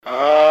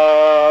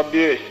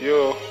kábíyèsí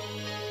o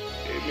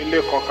èmi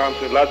lè kàn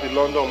kàǹtì láti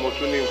London mo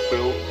tún ní ń pè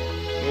ó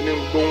mo ní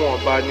ń gbóhùn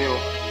ọba ní o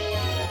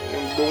ní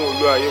ń gbóhùn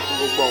olú ayé fún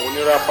gbogbo àwọn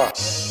oníràpà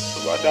tó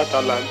bá dàtà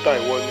Atlanta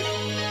ìwọ ni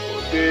mo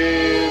dé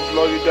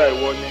Florida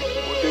ìwọ ni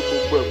mo dé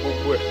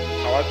gbogbo ẹ̀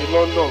àwa ti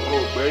London gan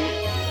ògbẹ́yìn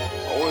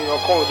àwọn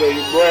èèyàn kan ò dẹ̀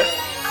igbó ẹ̀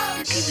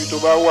kíbi tó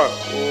bá wà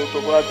tó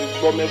bá ti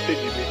gbọ́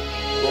mẹ́sẹ̀gì mi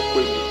wọ́n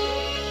pè mí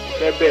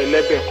fẹ́ bẹ́ẹ̀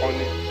lẹ́bẹ̀ kan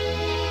ni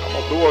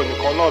àmọ́ pé wọ́n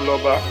nìkan náà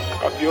lọ́ba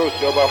àbí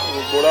òsì ọba fún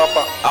gbogbo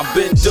rápà. I've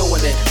been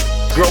doing it.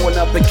 Growing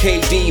up in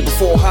KD,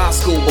 before high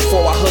school,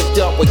 before I hooked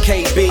up with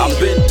KB. I've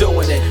been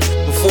doing it.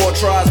 Before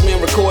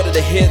Tribesmen recorded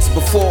the hits,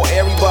 before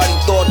everybody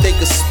thought they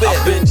could spit.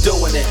 I've been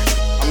doing it.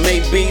 I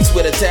made beats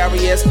with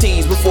Atari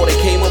STs before they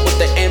came up with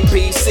the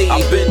MPC.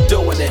 I've been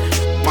doing it.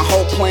 My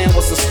whole plan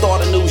was to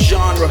start a new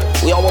genre.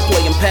 We all were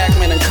playing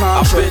Pac-Man and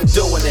Contra. I've been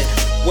doing it.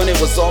 When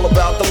it was all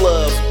about the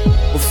love.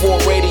 Before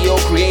radio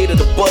created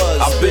a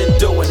buzz. I've been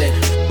doing it.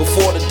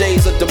 Before the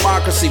days of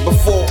democracy.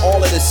 Before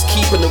all of this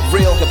keeping it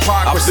real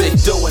hypocrisy. I've been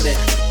doing it.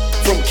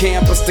 From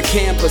campus to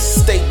campus,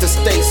 state to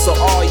state, so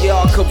all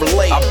y'all could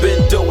relate. I've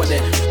been doing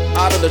it.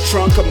 Out of the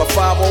trunk of my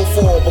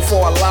 504.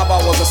 Before I live,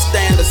 I was a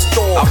standard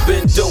store. I've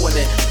been doing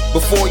it.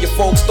 Before your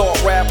folks start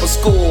rapping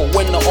school,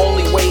 when the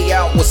only way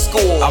out was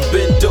school. I've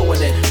been doing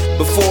it.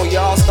 Before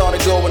y'all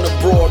started going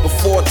abroad.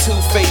 Before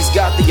Two-Face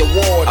got the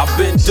award. I've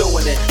been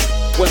doing it.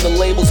 When the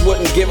labels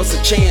wouldn't give us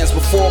a chance.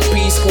 Before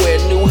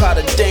P-Square knew how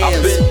to dance.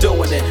 I've been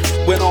doing it.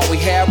 When all we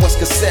had was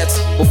cassettes.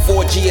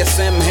 Before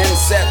GSM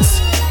handsets.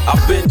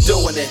 I've been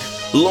doing it.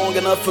 Long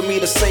enough for me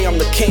to say I'm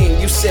the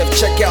king. You said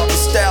check out the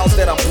styles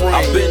that I bring.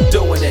 I've been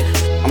doing it.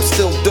 I'm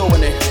still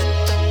doing it.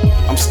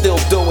 I'm still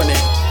doing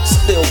it.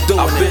 Still doing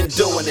it. I've been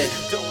doing it.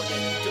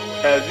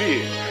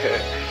 ElDee,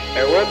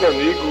 well done,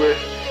 Igwe.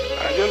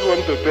 I just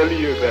want to tell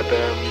you that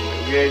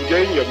we are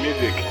enjoying your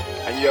music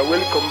and you are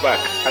welcome back.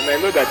 And I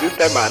know that this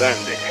time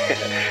around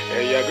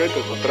you are going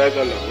to surprise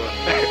all of us.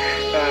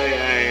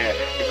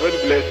 God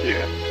bless you.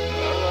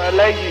 I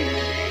like you.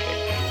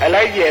 I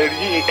like you,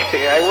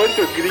 ElDee. I want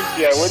to greet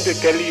you. I want to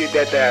tell you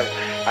that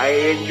I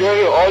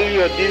enjoy all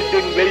your this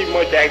thing very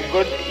much. And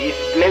God is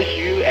bless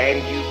you and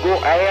you go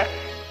higher.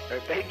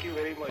 Thank you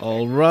very much.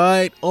 All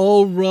right.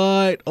 Oh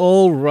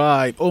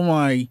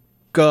my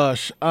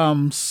gosh,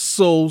 I'm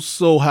so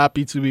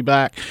happy to be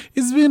back.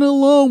 It's been a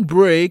long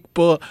break,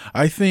 but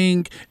I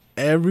think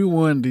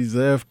everyone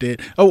deserved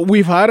it. Oh,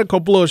 we've had a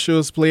couple of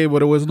shows played, but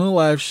there was no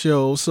live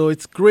show, so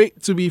it's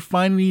great to be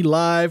finally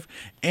live.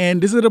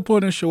 And this is the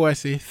point of the show I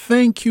say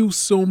thank you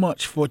so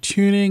much for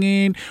tuning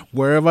in,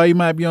 wherever you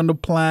might be on the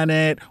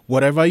planet,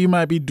 whatever you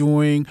might be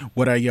doing,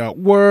 whether you're at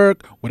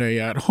work, whether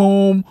you're at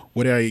home,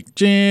 whether you're at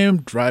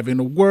gym, driving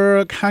to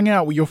work, hanging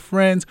out with your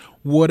friends,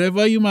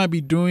 whatever you might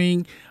be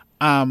doing.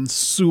 I'm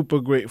super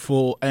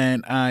grateful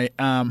and I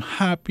am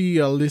happy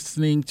you're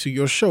listening to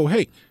your show.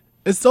 Hey,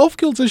 it's the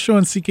Aquakulture show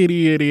on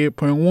CKD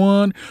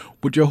 88.1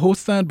 with your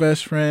host and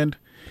best friend.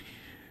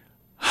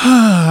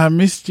 I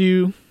missed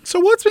you. So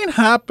what's been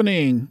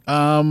happening?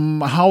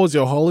 How was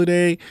your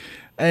holiday?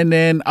 And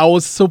then I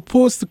was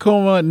supposed to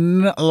come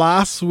on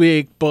last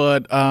week,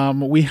 but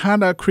we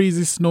had a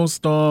crazy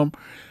snowstorm,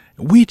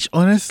 which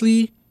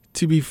honestly,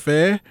 to be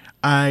fair,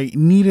 I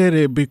needed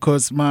it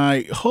because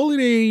my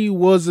holiday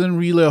wasn't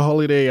really a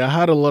holiday. I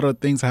had a lot of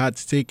things I had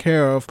to take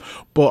care of,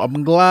 but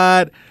I'm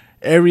glad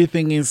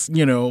everything is,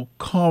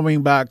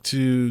 coming back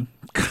to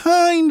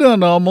kind of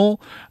normal.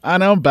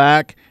 And I'm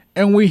back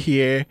and we're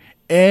here.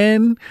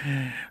 And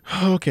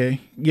okay,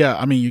 yeah,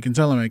 I mean, you can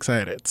tell I'm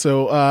excited.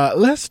 So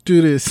let's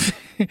do this.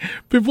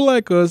 People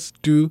like us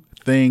do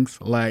things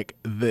like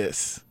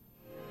this.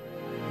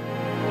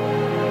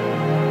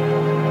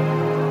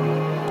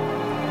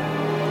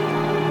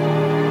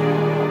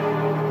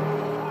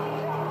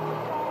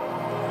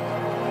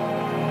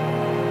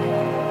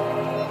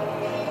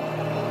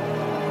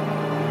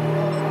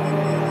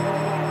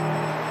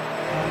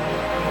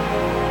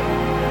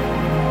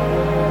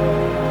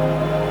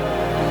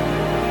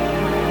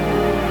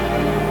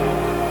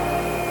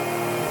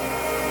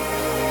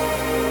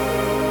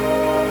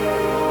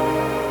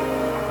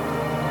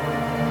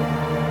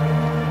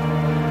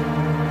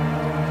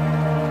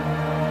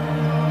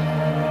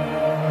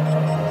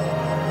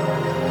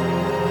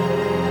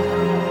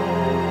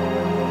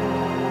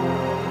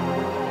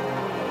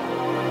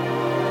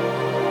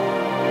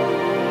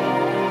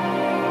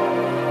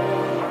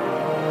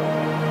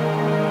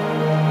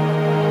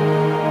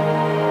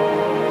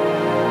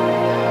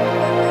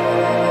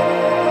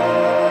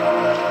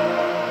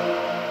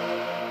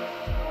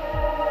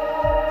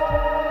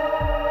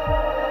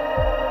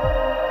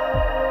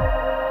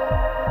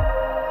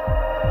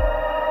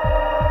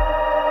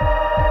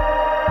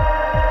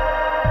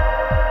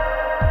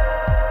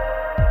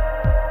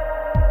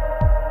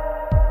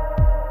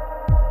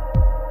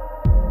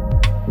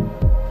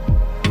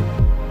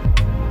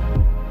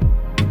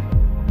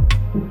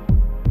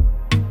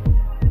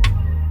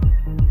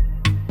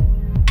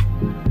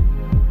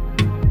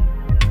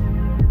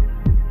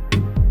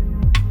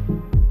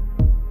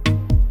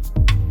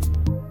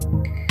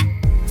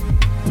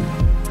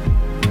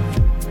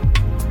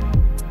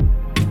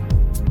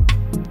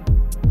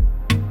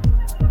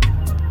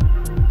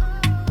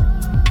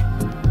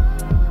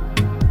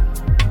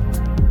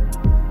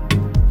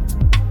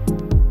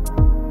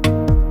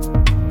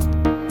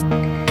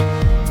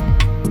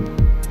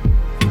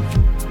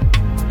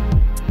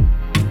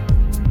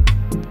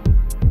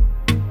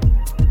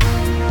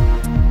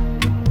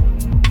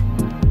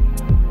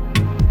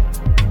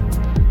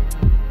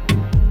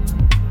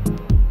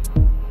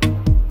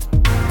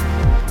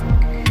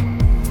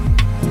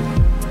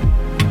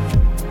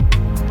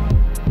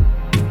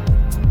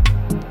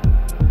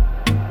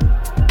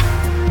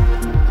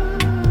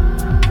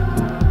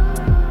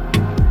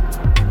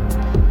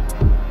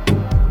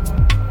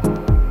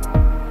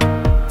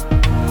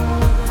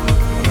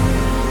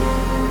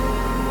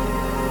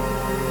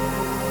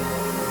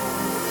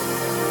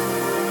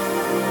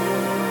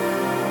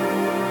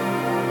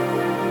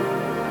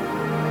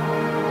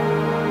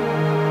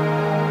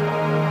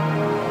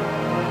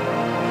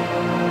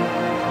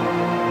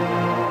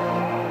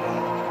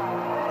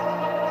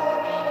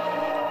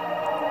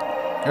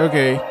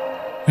 Okay.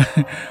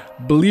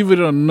 Believe it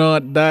or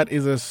not, that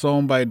is a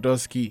song by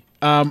Dusky.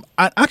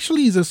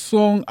 Actually, it's a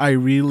song I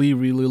really,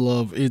 really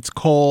love. It's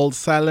called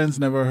Silence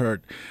Never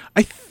Heard.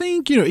 I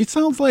think, it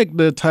sounds like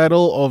the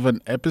title of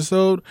an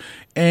episode.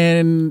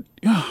 And,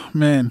 oh,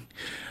 man,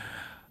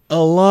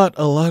 a lot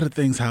of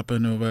things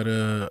happen over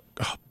the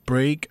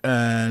break.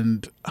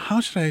 And how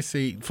should I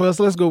say? First,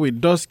 let's go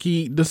with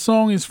Dusky. The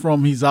song is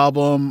from his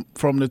album,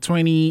 from the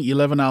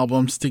 2011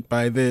 album, Stick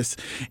By This.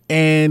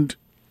 And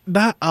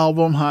that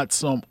album had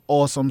some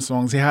awesome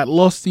songs. It had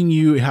Lost in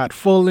You, it had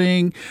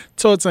Falling,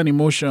 Thoughts and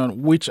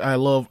Emotion, which I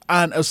love,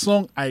 and a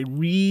song I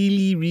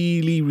really,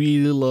 really,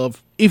 really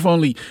love, If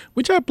Only,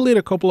 which I played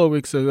a couple of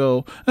weeks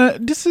ago.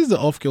 This is the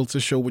Off-Kilter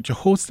Show with your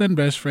host and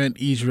best friend,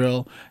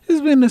 Israel. It's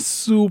been a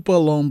super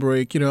long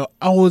break. I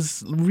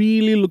was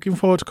really looking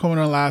forward to coming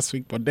on last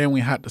week, but then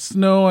we had the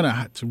snow and I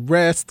had to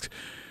rest.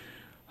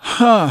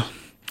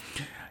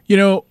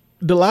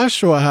 The last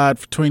show I had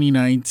for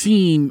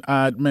 2019,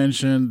 I had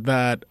mentioned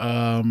that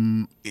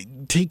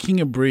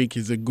taking a break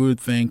is a good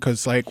thing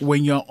because, like,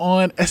 when you're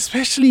on,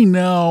 especially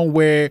now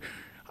where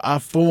our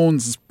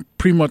phones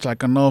pretty much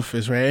like an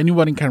office, right?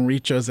 Anybody can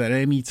reach us at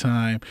any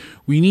time.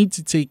 We need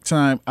to take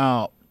time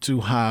out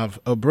to have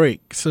a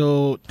break.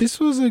 So this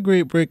was a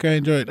great break. I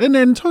enjoyed. And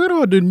then talking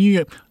about the new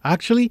year,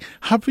 actually,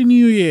 Happy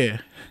New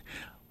Year.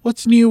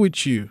 What's new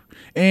with you?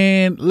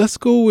 And let's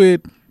go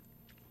with,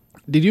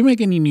 did you make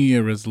any New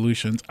Year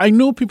resolutions? I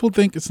know people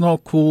think it's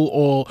not cool,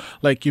 or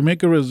like you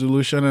make a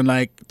resolution and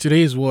like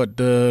today is what,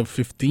 the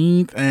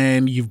 15th,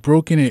 and you've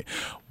broken it.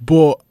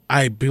 But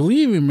I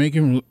believe in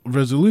making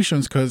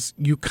resolutions because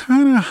you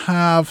kind of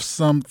have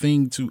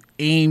something to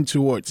aim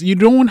towards. You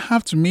don't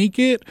have to make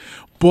it,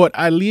 but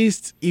at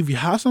least if you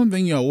have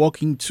something you're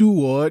working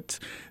towards,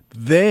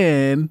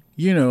 then,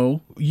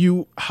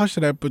 how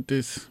should I put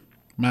this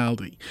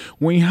mildly?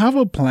 When you have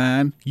a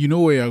plan, you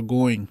know where you're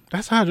going.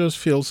 That's how I just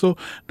feel. So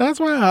that's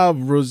why I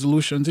have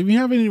resolutions. If you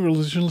have any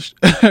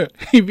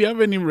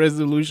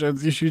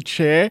resolutions, you should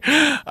share.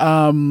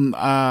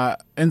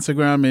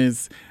 Instagram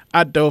is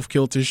at the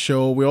Off-Kilter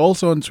Show. We're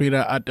also on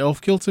Twitter at the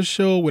Off-Kilter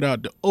Show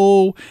without the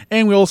O,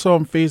 and we're also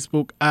on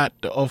Facebook at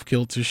the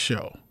Off-Kilter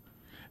Show.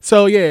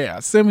 So yeah,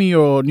 send me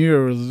your New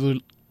Year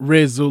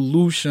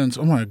resolutions.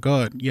 Oh my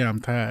god, yeah, I'm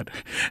tired.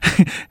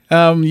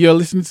 You're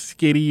listening to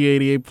KD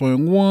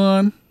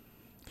 88.1.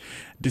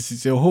 This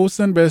is your host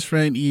and best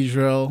friend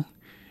Israel,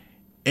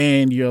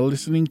 and you're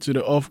listening to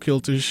the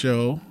Off-Kilter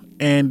Show.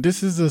 And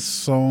this is a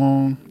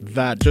song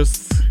that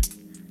just,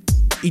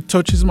 it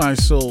touches my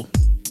soul.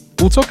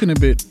 We'll talk in a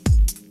bit.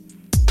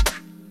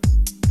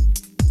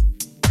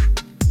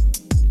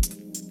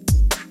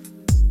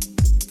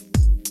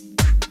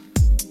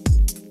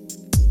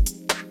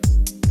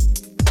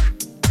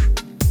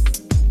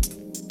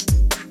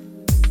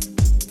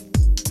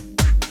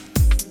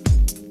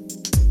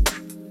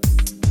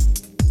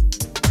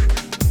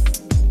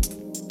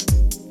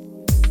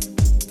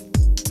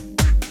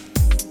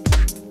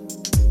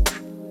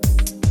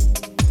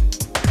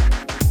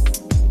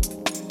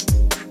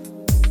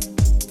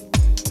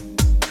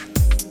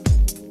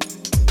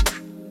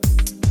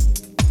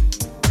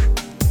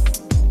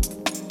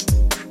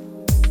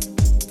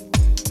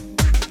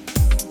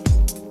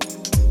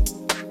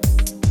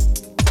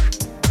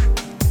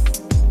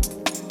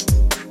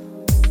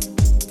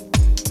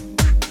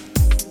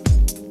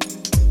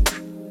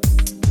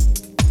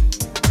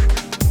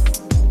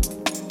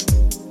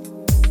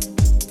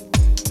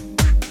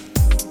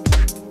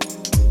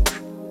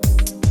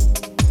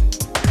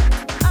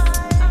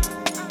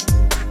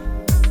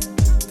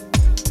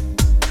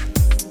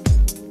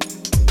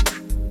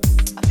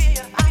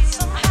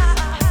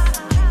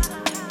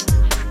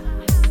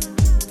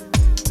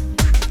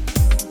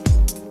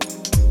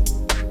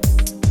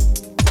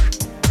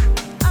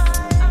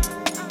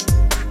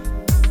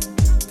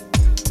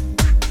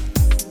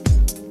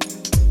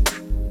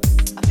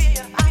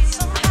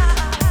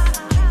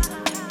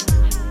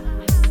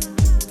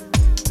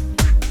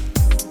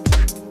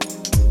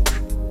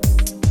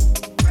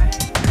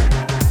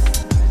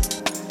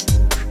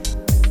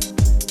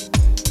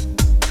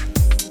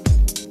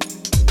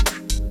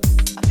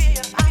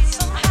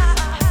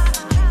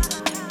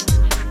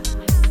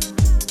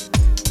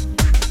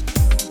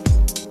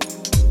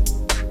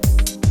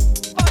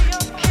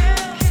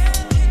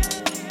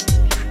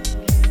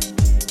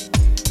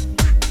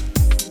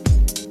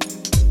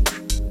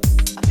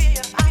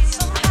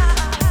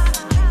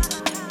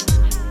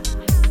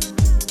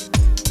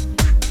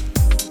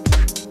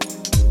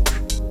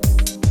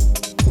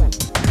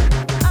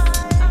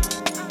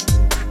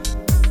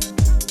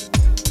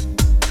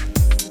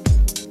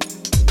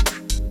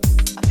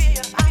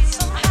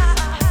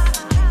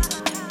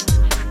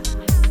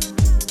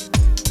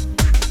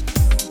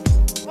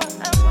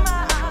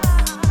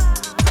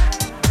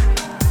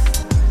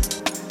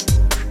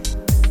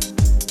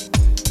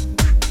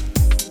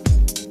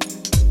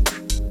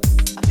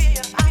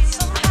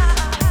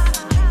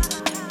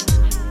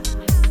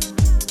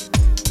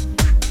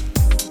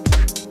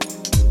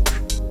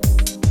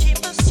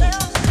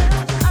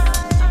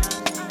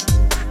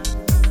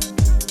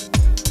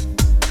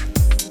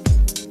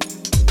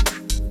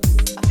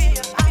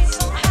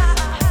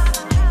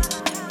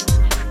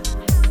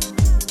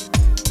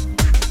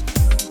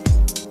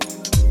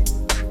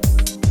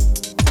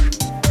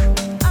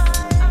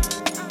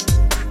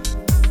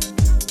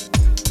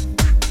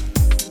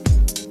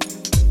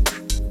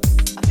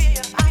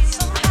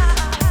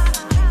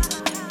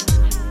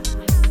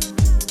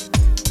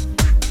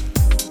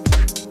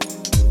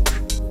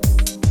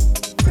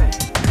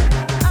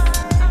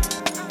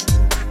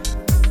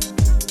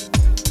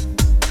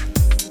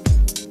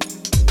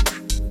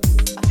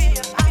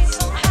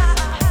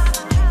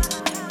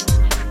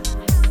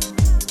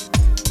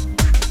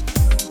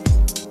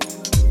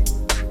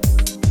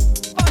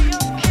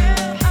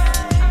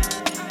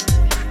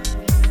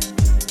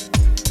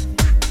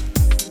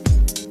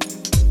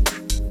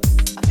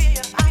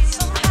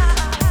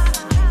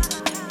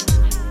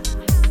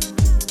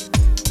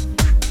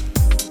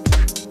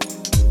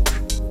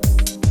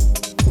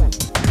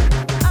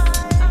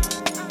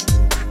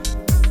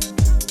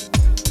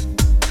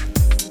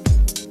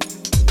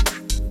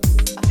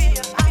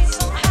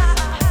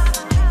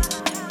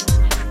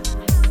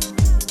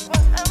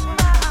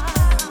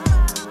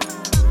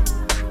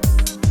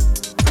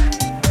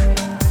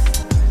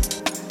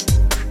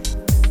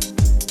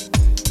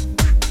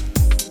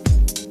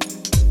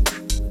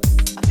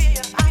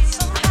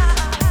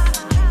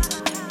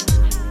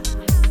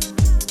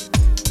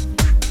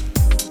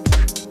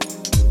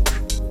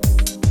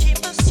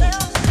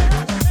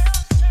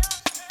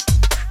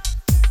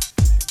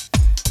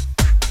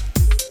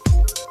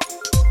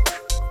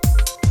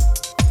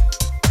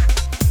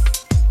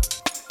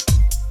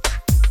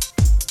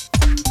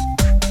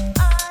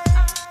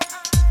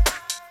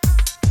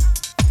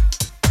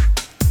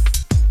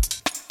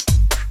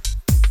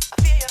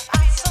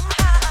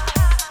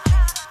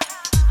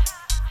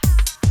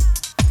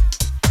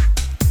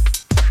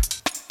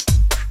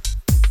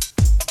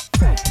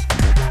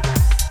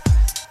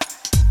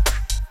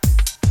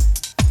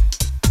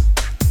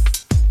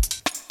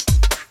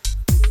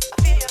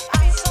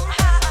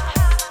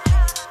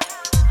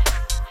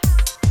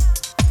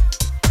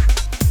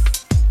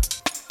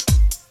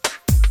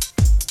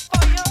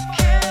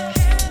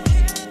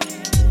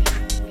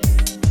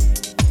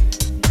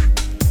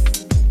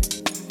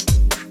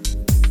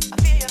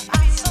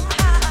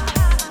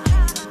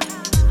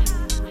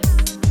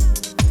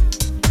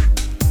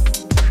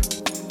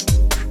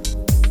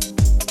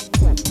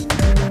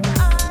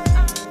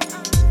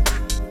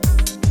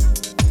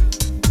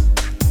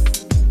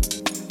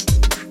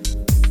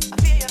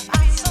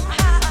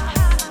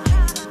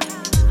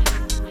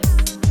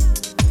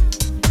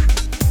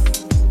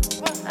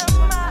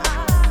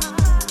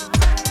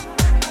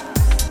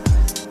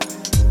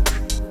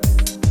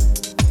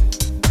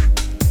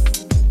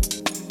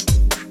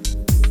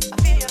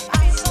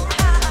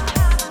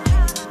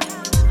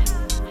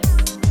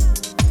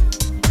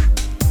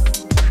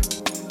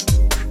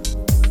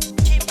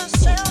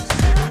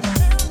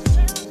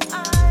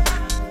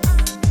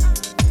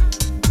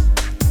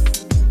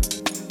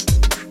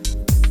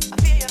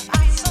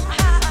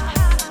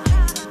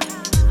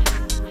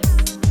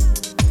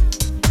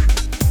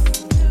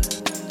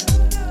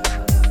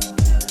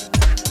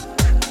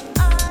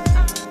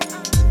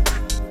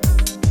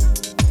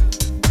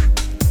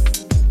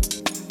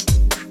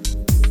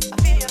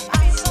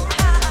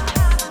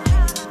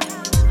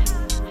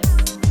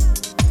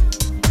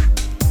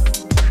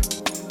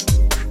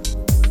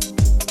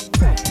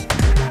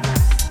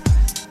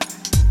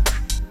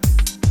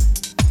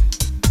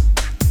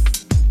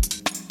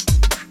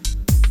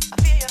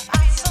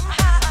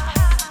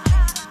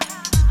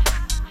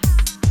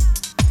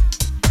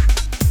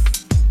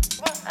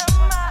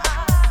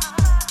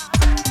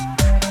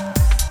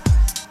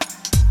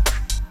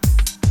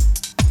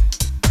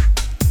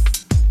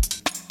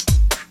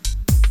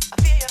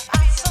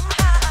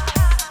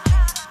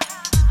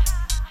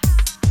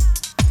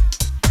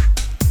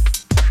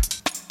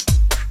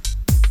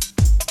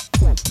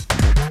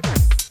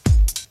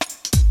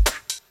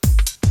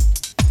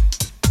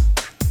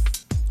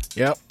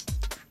 Yep.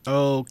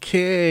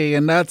 Okay,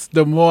 and that's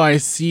The More I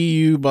See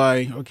You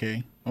by,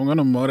 okay, I'm going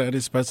to murder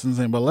this person's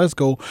name, but let's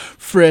go.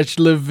 Frej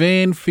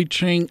Levine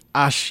featuring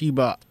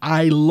Ashibah.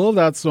 I love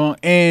that song,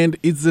 and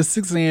it's the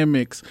 6 a.m.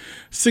 mix,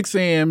 6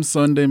 a.m.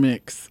 Sunday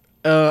mix.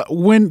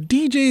 When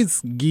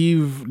DJs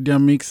give their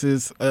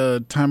mixes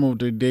time of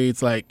the day,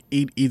 it's like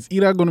it's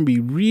either going to be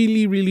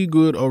really, really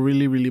good or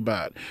really, really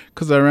bad.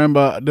 Because I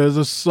remember there's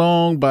a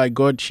song by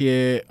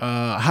Gottingen,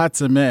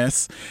 Hat's a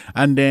Mess,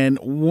 and then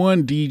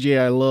one DJ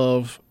I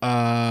love,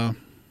 oh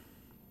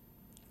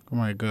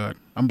my God,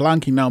 I'm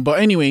blanking now. But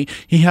anyway,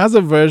 he has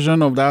a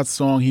version of that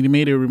song. He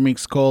made a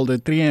remix called the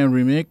 3M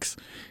Remix.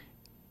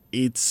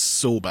 It's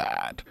so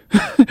bad.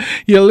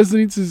 You're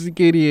listening to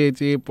CKD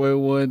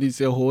 88.1. It's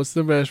your host,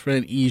 the best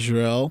friend,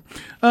 Israel.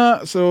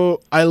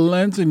 So I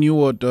learned a new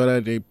word the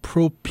other day,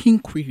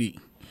 propinquity.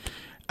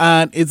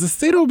 And it's a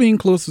state of being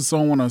close to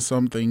someone or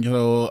something. You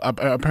know,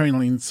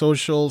 apparently in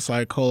social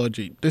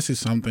psychology, this is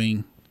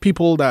something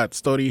people that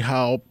study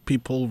how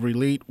people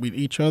relate with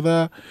each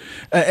other.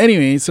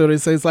 Anyway, so it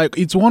says like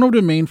it's one of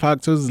the main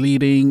factors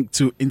leading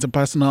to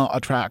interpersonal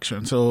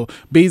attraction. So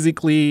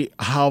basically,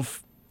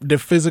 have the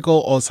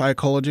physical or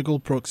psychological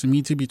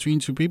proximity between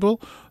two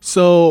people.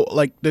 So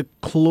like the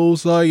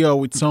closer you're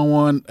with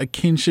someone, a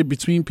kinship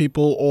between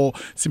people or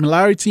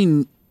similarity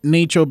in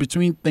nature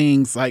between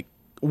things, like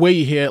where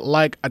you hear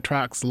like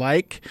attracts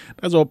like,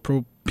 that's what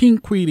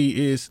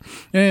propinquity is.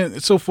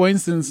 And so for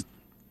instance,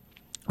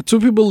 two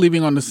people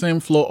living on the same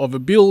floor of a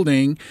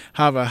building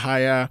have a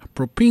higher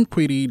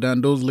propinquity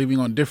than those living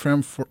on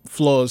different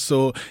floors.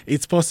 So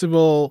it's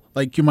possible,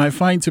 like you might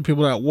find two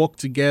people that work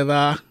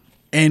together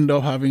end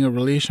up having a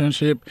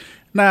relationship.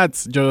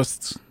 That's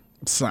just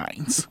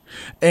science.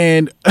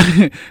 And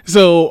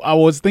so I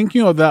was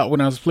thinking of that when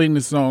I was playing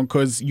the song,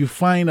 because you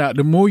find out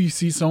the more you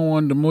see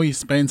someone, the more you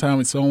spend time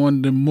with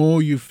someone, the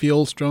more you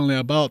feel strongly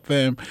about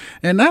them.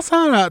 And that's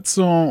how that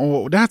song,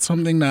 or that's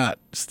something that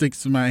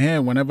sticks to my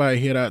head whenever I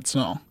hear that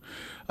song.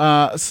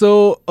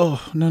 No.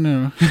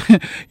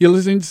 You're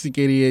listening to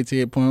CKD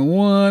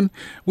 88.1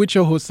 with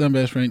your host and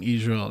best friend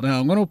Israel. Now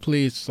I'm going to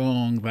play a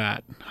song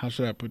that, how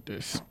should I put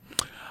this?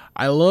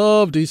 I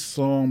love this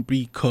song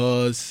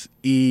because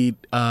it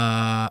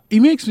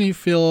makes me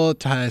feel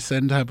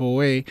some type of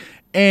way.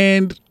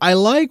 And I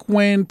like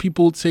when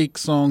people take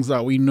songs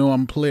that we know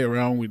and play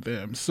around with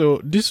them.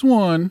 So this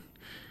one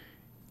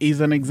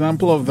is an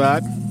example of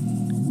that.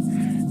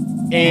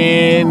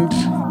 And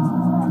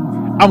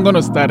I'm going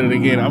to start it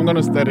again.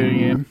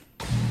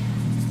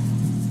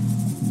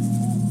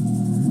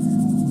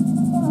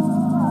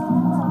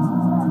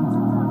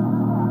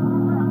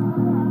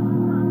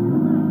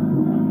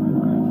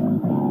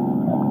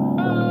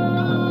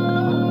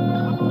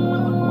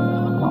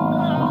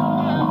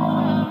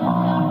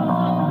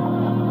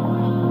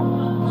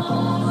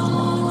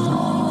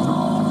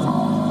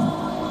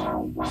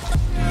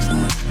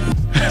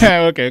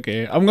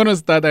 Okay. I'm gonna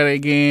start that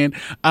again.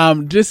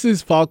 This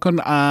is Falcon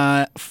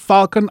Eye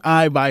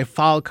by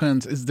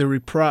Falcons is the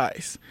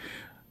reprise.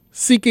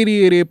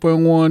 CKD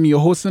 88.1, your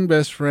host and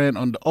best friend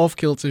on the Off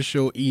Kilter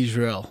Show,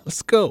 Israel.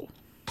 Let's go.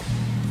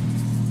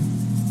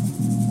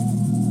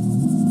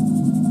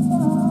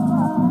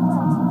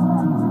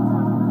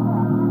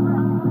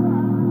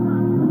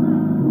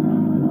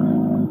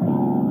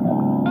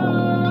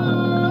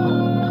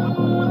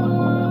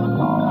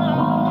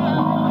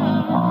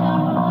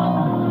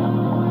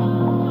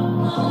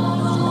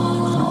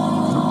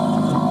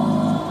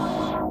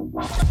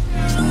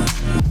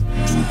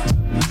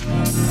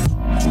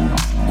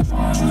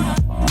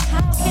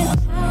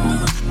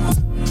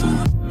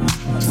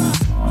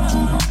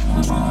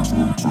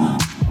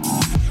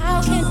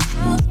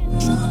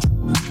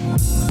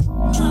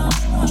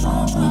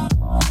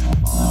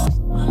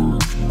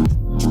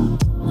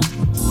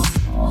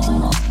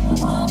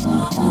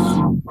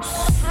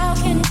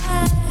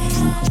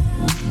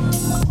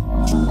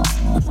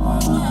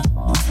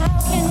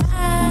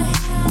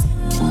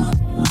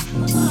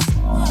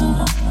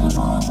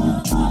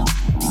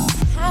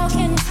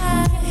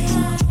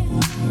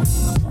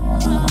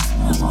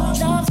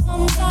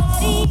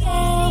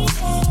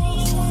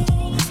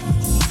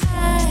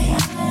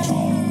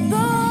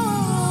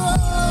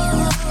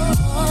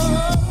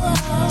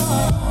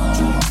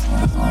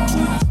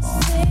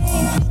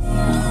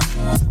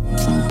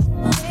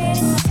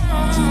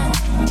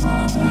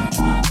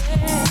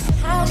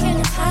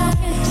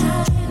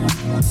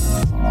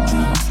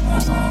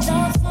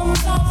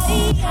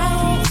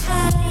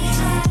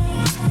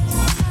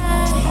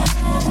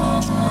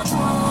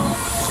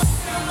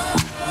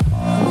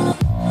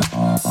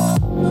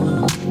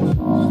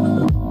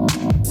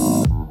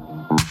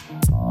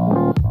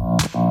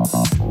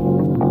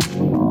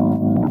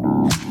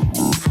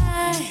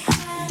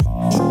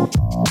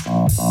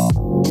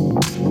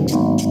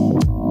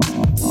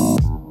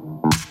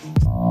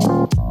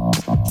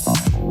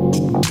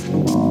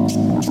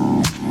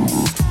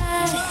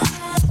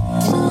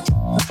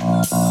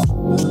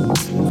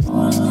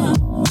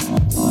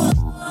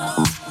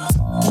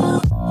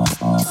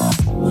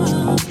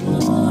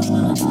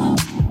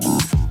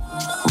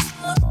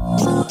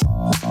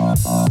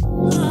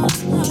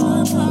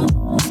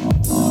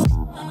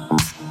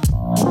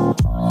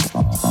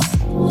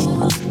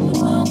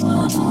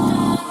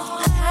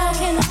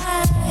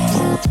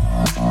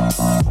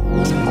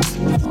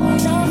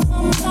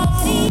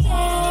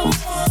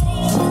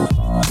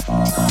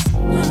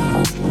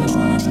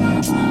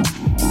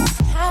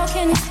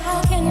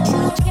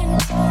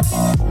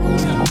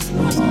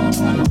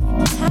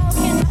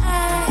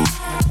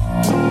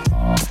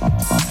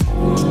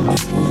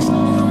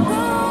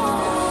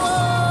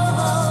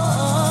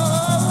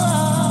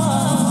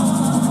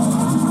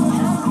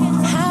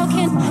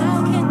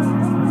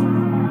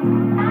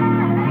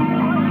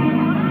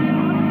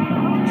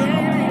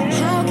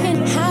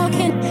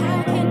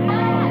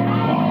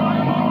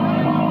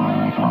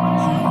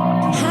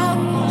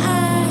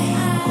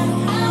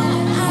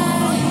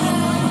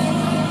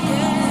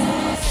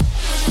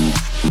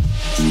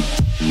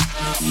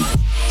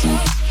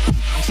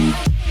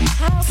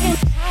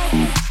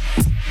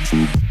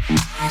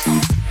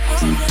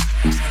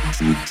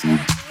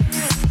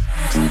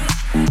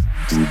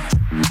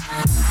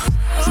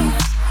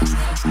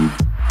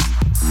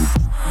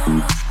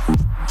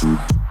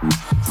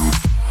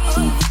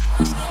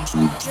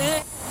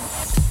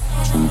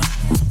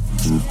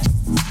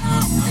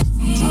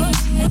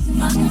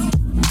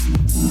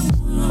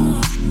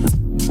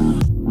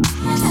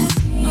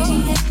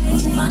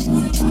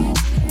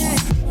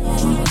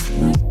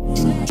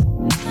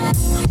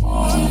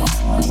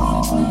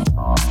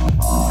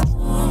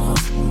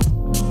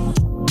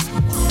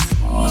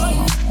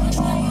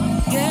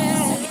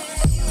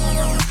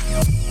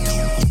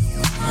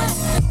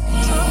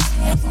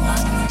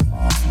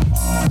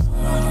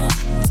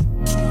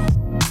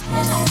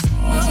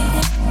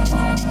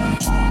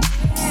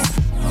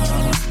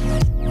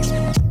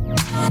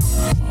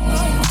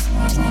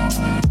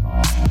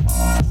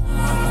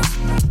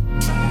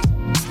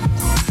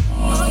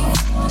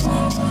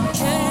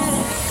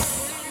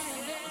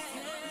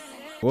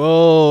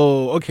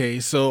 Whoa, okay,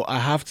 so I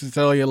have to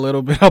tell you a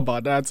little bit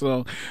about that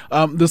song.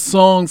 The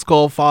song's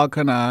called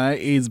Falcon Eye.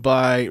 It's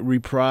by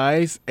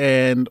Reprise,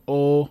 and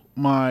oh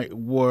my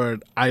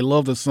word, I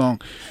love the song.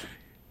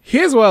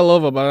 Here's what I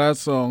love about that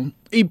song.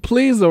 It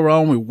plays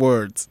around with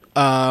words.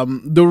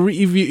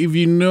 If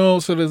you know,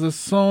 so there's a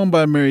song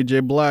by Mary J.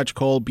 Blige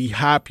called Be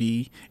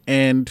Happy,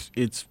 and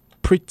it's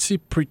pretty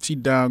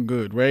damn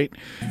good, right?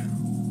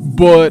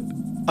 But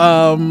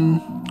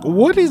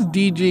what this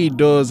DJ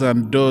does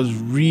and does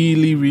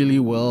really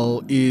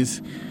well is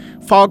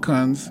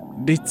Falcons,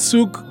 they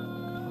took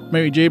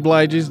Mary J.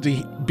 Blige's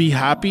Be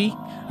Happy,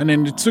 and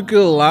then they took a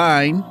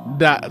line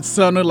that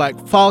sounded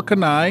like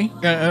Falcon Eye.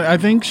 I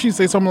think she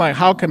said something like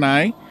How Can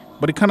I?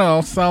 But it kind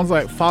of sounds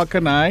like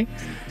Falcon Eye.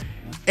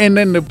 And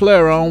then they play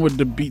around with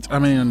the beat. I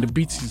mean, the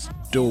beat is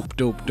dope.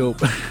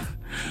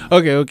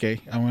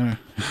 Okay. I'm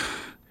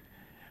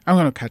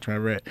gonna catch my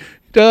breath.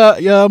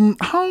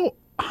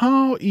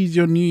 How is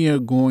your new year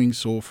going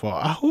so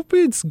far? I hope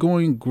it's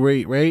going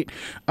great, right?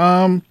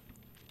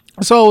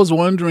 So I was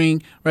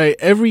wondering, right,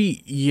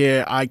 every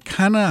year I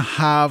kind of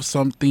have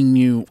something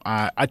new.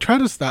 I try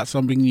to start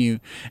something new.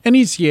 And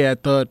this year I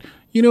thought,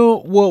 you know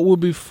what would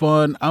be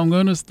fun? I'm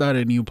going to start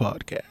a new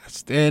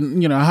podcast.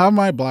 And, I have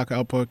my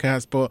Blackout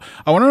podcast, but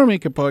I want to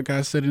make a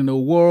podcast set in a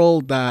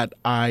world that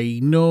I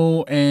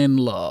know and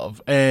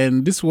love.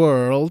 And this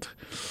world,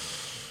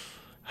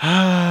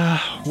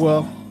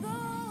 well,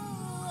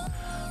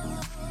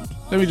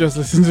 let me just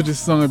listen to this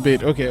song a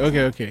bit.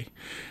 Okay.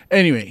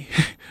 Anyway,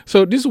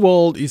 so this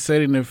world is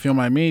set in a film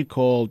I made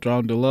called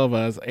Drown the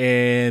Lovers,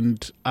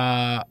 and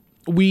my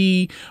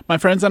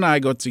friends and I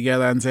got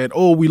together and said,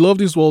 oh, we love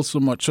this world so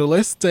much, so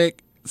let's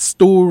take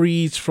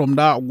stories from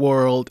that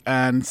world,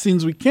 and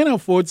since we can't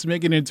afford to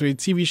make it into a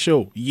TV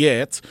show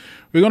yet,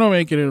 we're gonna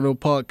make it into a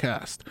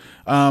podcast.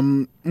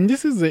 And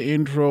this is the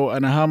intro,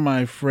 and I have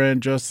my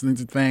friend Justin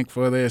to thank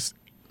for this.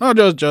 Not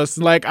just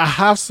Justin, like I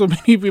have so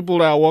many people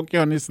that are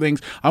working on these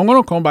things. I'm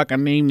gonna come back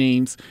and name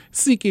names.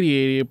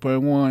 CKD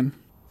 88.1.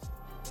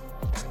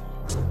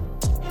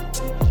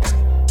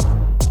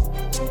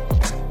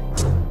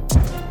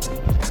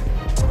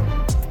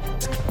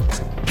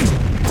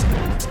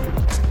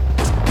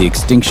 The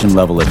extinction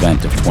level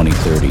event of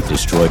 2030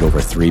 destroyed over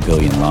 3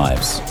 billion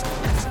lives,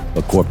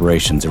 but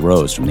corporations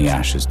arose from the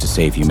ashes to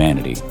save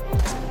humanity.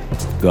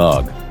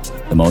 GOG,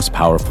 the most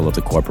powerful of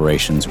the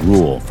corporations,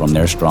 rule from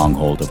their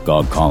stronghold of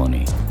GOG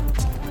Colony.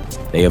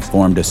 They have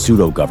formed a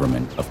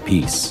pseudo-government of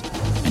peace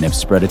and have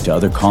spread it to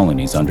other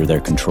colonies under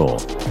their control.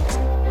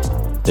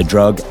 The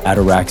drug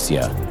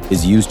Ataraxia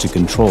is used to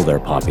control their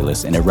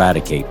populace and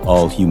eradicate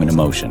all human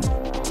emotion.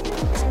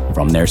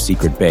 From their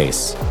secret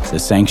base, the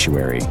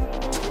Sanctuary,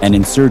 an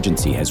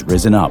insurgency has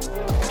risen up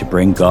to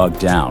bring GOG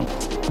down.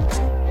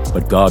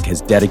 But GOG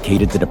has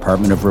dedicated the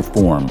Department of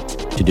Reform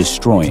to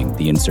destroying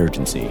the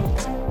insurgency.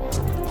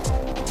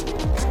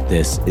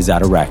 This is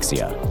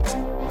Ataraxia.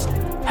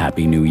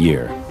 Happy New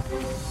Year.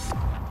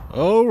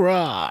 All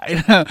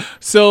right.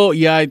 So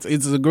yeah,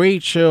 it's a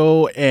great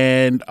show,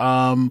 and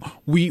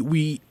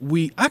we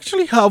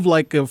actually have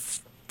like a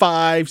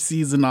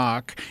 5-season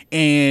arc,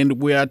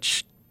 and we are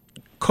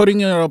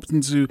cutting it up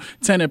into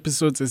 10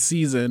 episodes a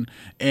season.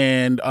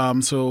 And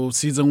so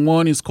season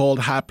 1 is called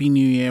Happy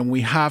New Year, and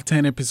we have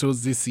 10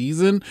 episodes this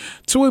season.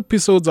 2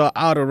 episodes are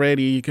out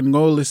already. You can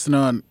go listen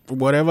on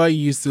whatever you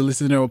used to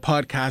listen to a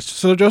podcast.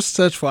 So just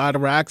search for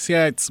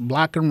Ataraxia. It's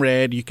black and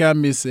red. You can't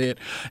miss it.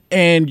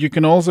 And you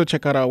can also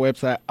check out our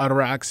website,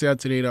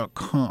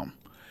 ataraxiatoday.com.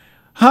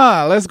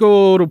 Let's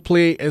go to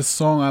play a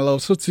song I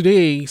love. So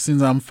today,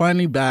 since I'm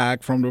finally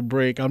back from the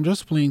break, I'm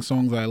just playing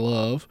songs I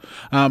love.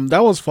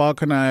 That was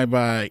Falcon Eye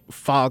by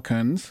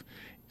Falcons.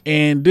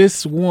 And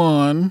this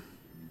one,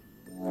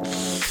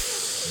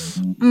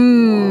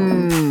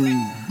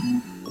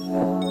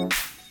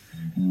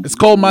 it's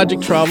called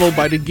Magic Travel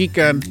by the Geek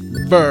and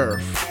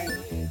Ferrer.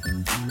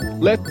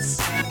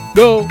 Let's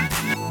go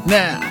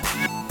now.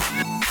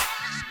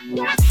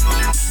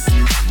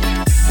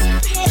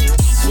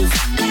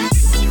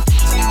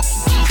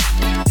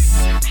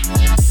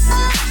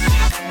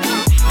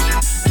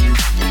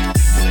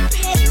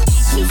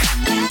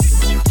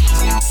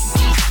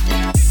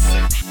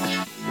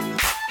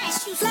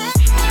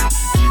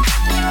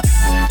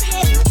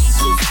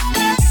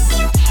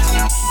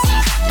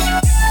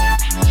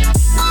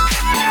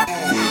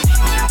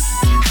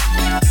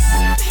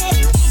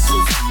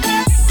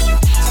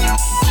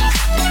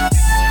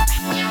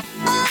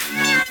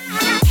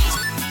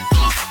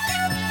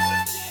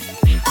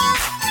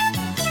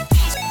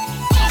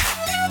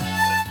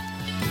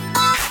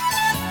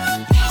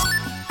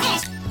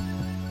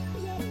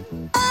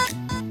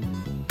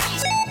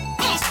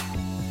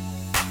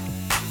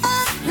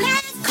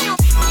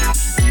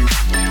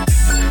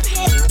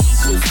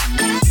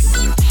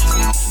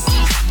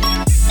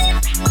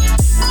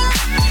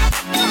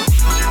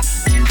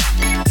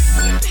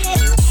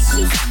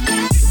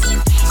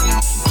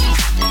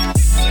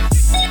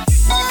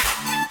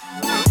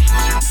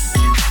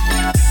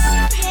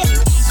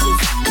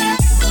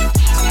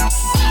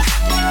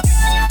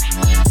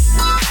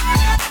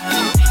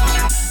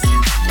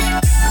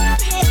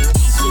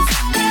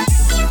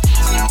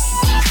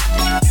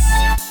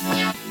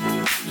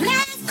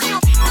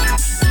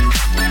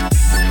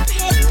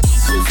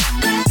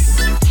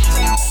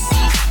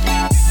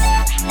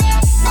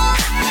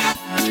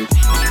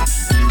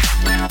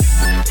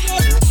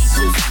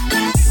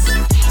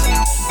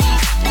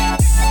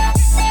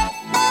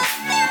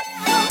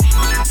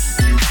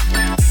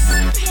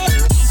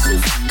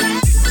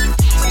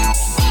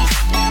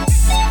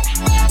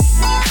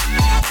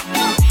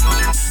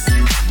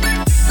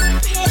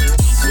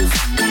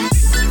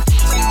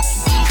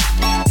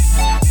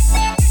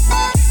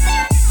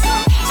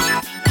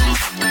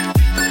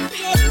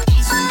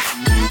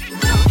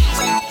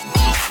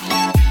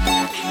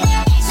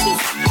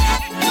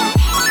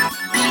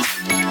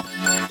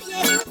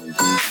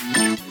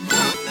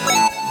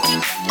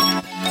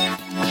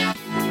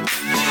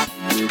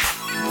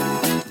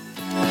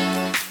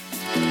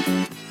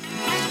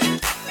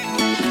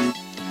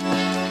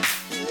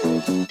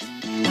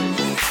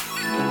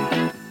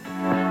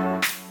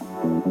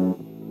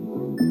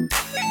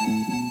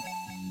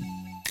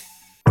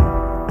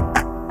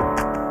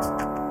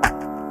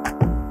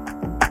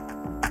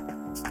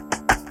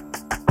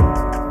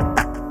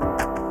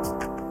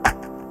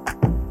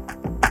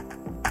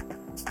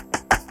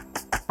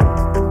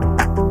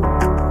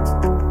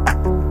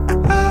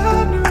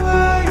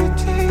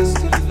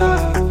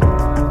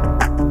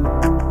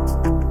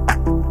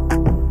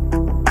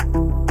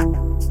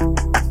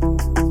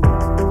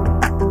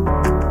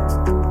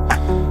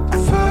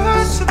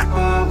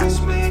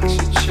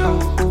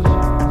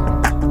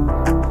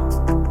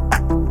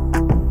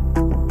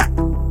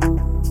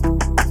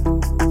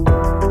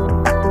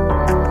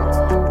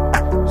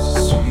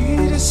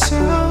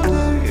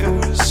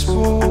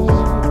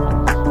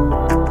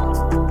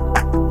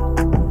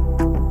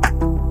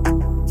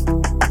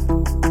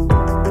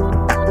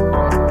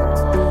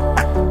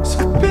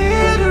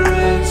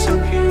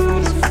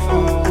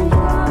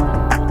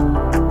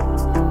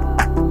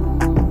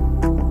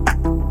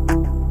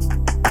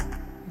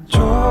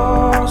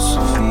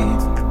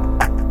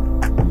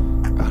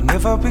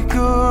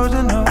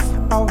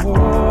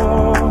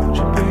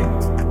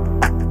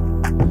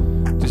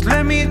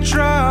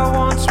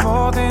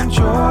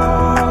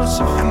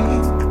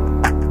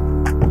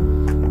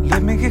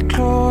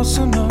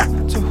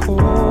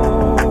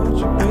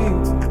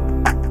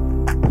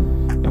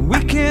 We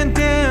can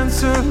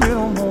dance a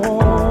little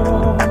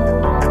more.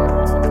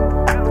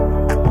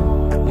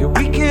 Yeah,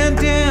 we can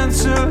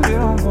dance a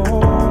little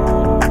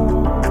more.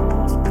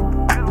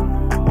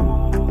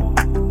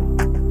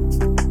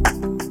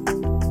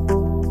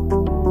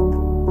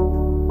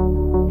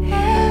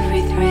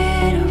 Every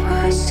thread of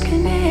us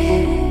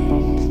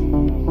connects.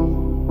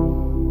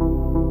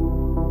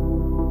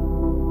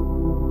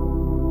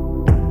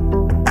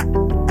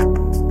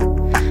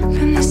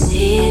 From the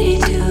city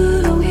to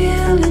the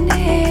wilderness.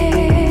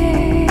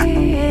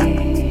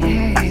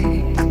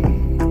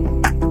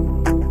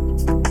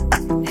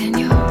 And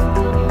you're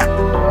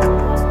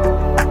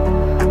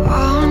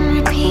on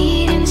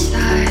repeat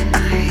inside my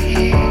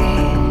head.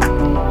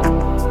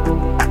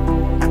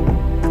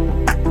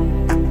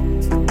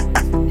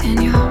 And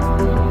you're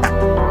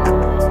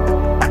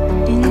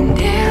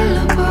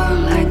indelible,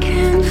 I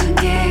can't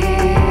forget.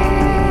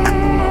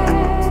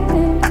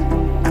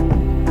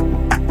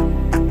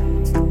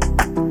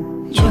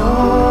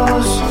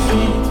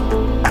 Josephine,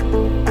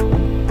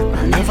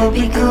 I'll never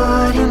be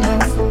good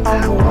enough,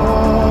 I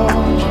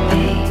want you,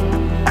 babe.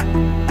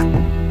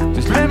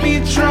 Just let me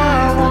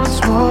try once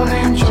more.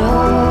 And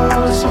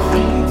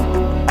Josephine,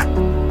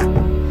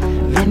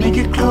 let me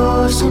get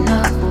close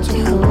enough to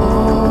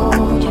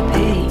hold you,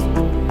 babe.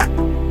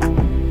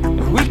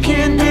 We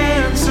can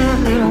dance a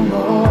little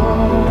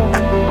more.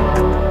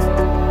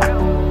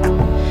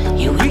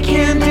 Yeah, we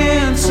can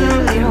dance a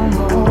little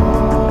more.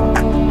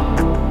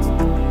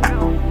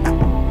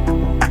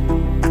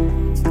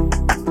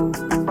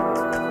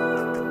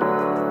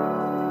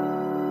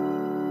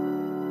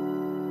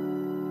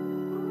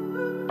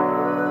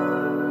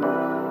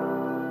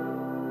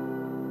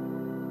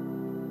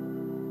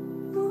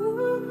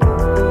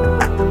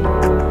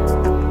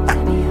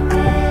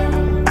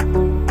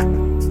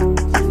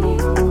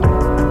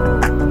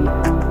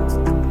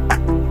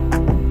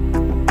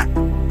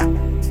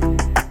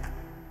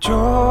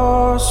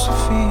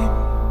 Josephine,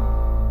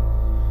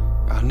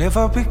 I'll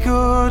never be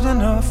good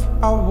enough,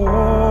 I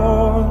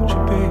want you,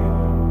 babe.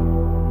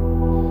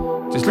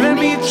 Just let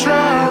me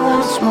try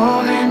once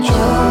more. And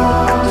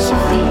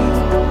Josephine,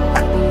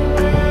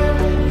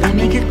 let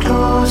me get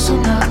close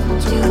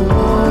enough to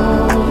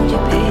hold you,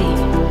 babe.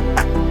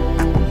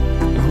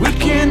 we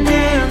can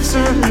dance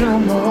a little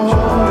more.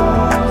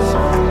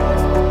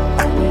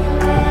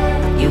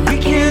 Yeah, we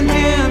can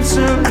dance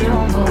a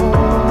little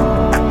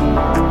more.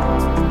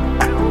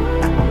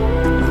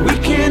 We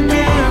can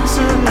dance a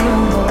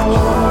little more.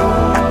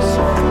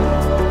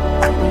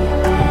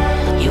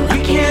 Yeah, we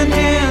can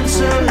dance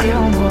a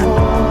little more.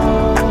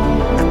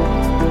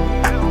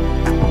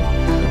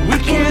 We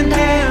can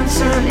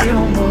dance a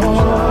little more.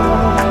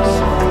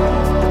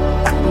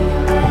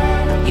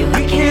 Yeah,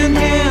 we can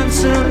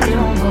dance a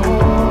little more.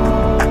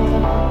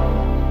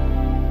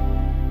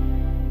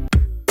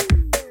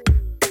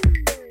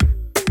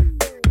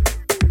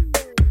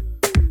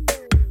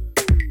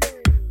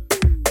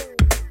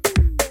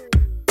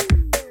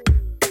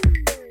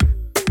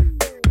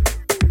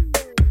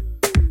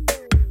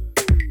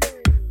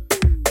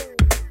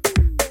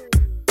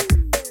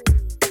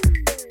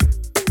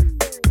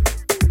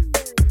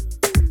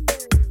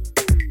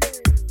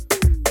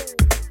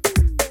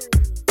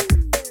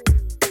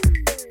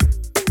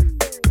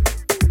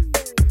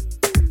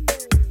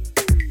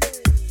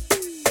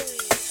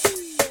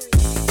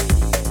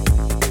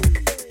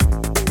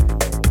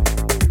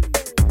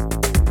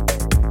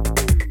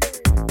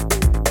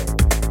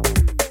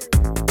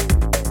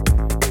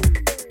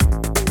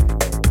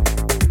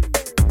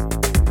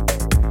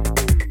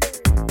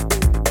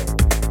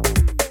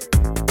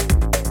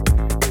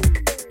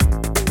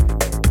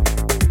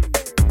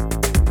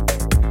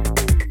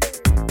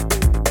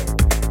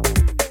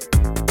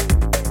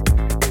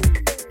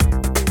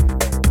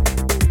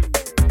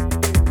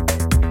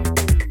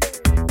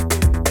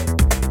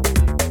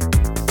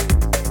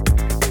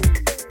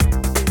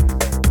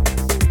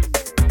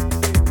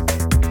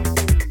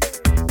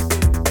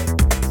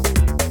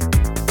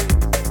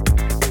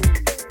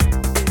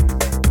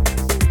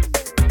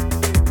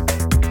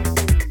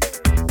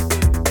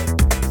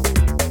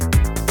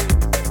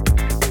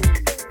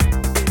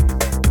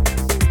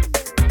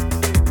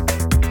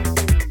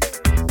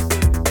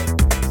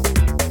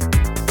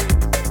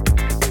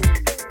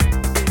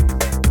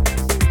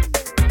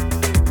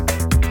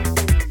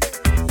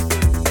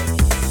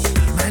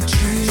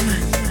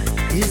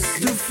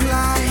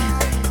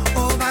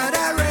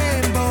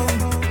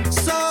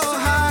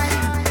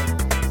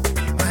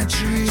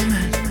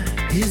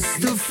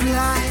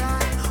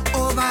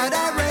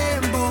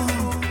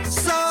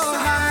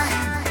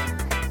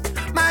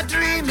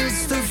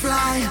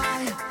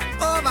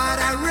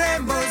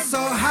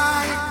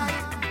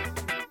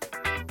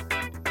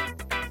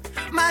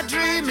 My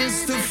dream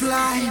is to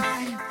fly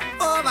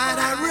over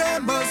that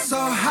rainbow so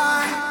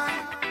high.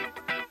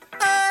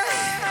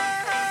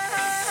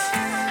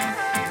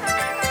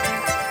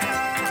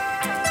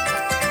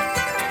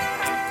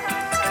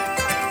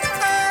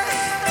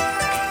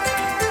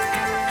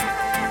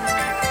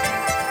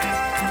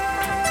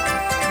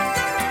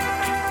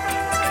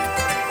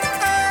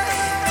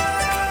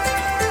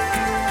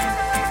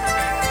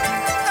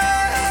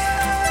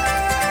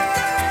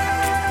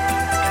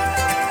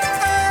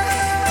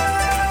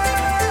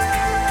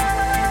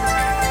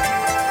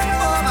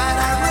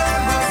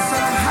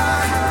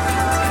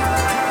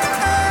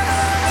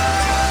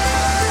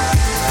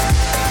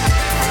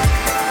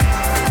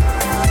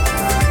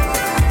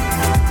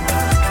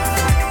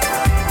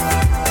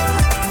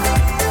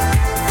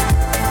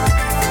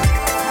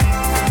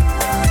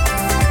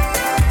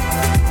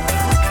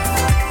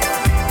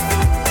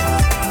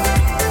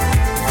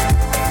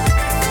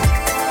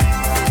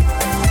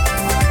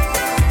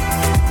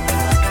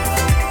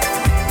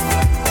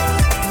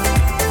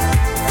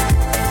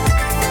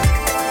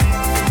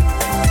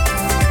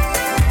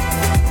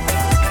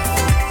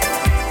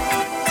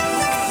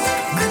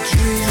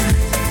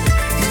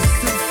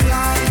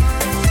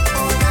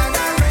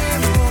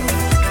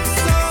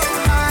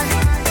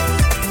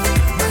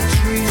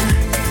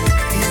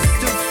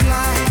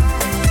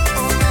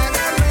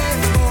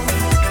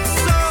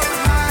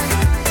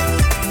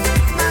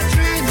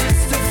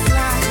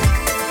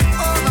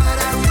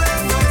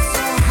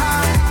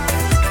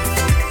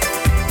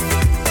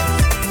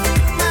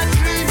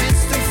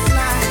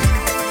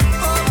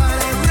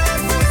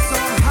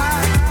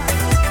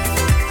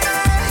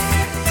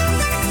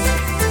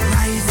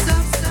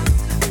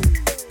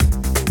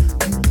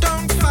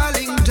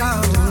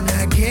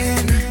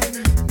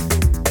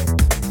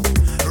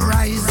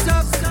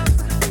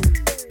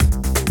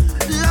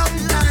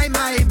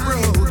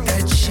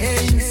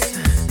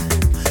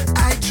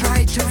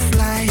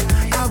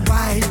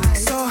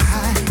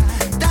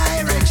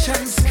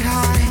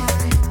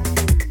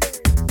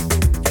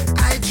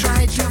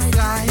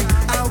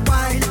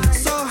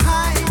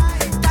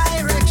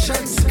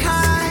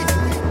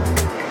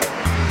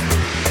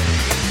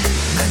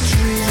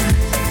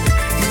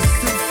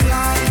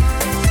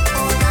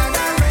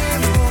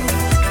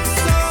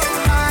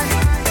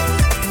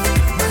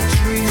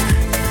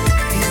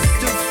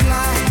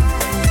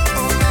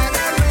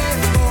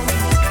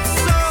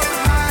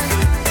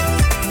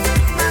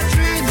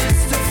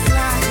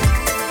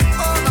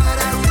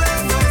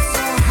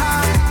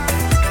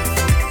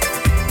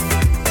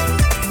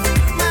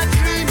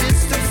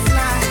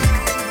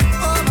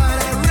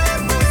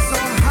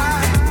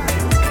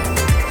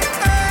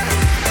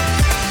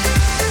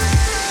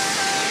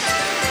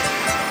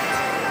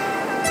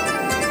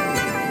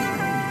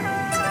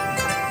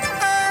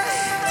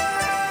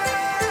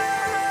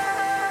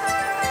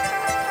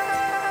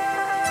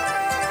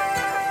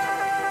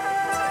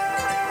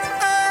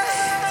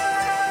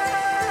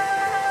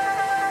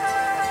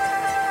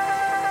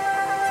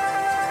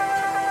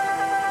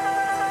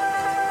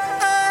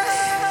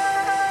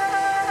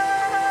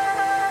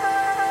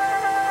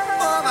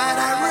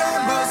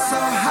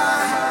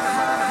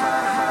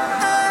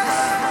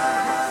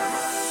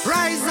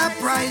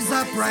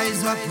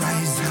 rise up,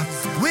 rise up.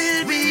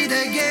 We'll beat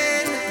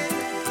again.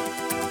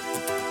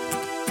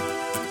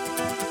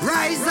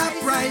 Rise up,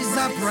 rise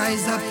up,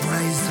 rise up,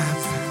 rise up.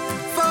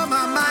 For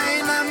my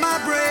mind and my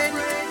brain.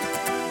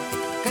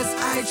 'Cause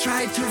I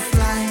try to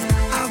fly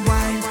a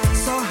while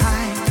so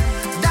high.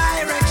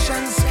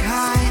 Direction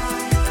sky.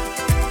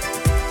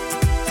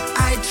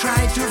 I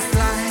try to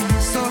fly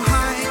so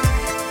high.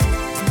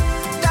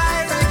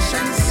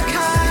 Direction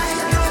sky.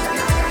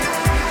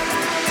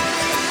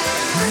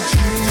 My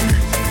dream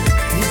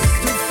is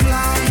to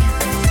fly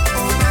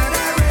over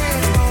the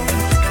rainbow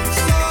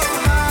so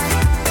high.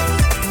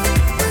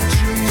 My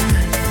dream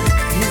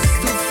is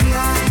to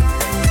fly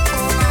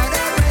over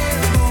the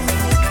rainbow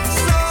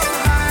so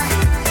high.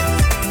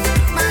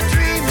 My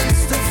dream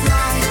is to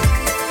fly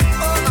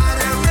over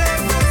the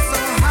rainbow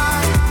so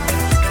high.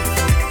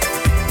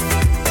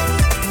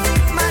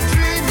 My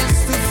dream is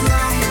to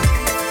fly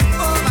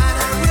over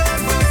the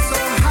rainbow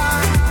so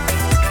high.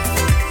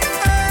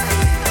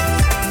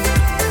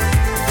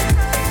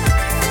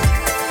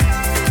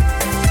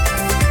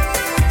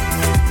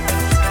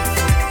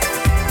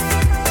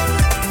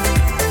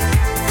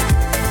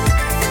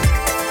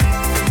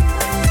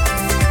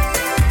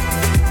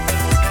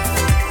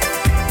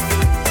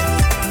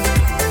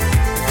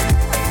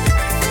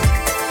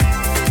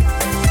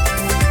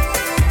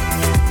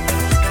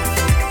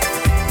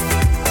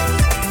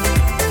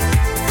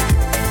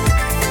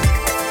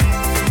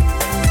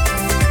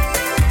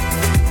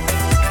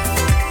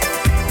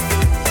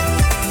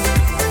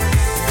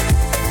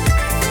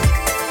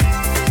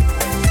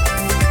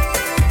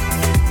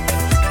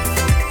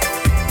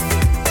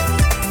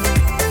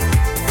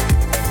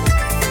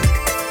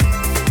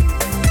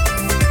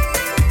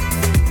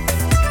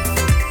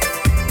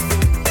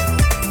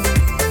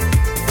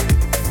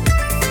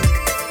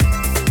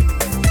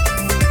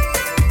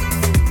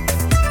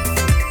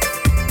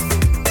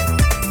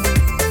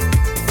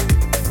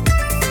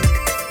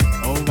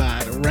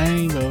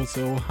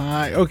 So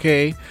high.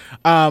 Okay.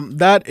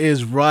 That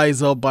is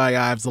Rise Up by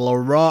Yves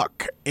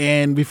Larock.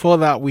 And before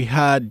that we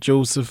had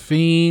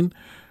Josephine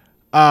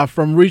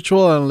from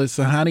Ritual and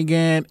Lisa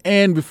Hannigan.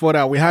 And before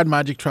that we had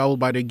Magic Travel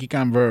by the Geek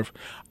and Verve.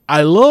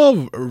 I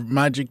love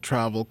Magic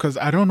Travel because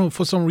I don't know,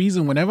 for some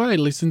reason whenever I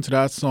listen to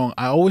that song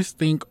I always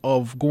think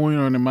of going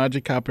on a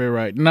magic carpet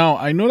ride. Now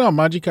I know that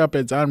magic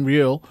carpets aren't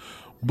real,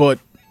 but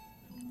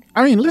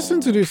I mean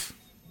listen to this.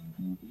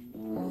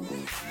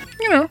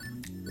 You know,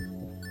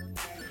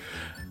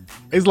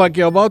 it's like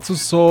you're about to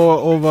soar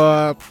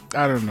over,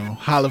 I don't know,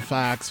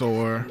 Halifax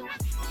or...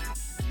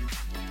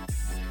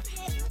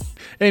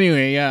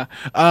 Anyway, yeah.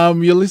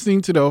 You're listening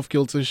to the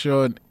Aquakulture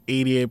show on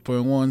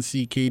 88.1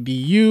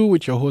 CKDU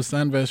with your host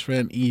and best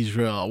friend,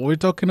 Israel. We're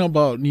talking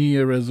about New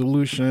Year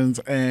resolutions,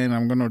 and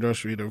I'm going to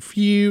just read a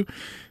few.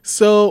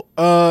 So,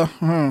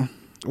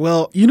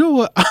 well, you know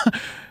what?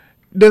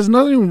 There's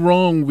nothing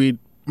wrong with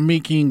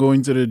making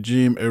going to the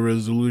gym a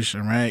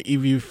resolution, right?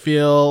 If you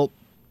feel...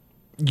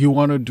 you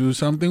want to do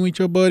something with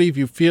your body, if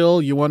you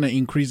feel you want to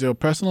increase your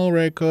personal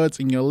records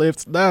in your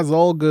lifts, that's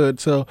all good.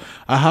 So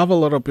I have a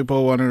lot of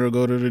people wanting to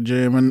go to the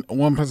gym, and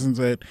one person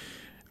said,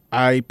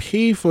 I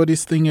pay for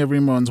this thing every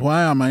month.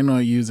 Why am I not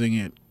using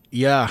it?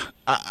 Yeah,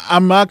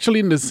 I'm actually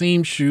in the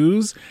same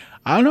shoes.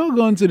 I'm not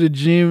going to the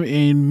gym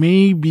in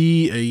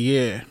maybe a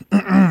year.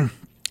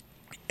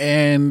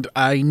 And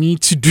I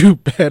need to do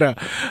better.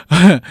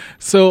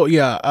 So,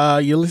 yeah,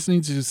 you're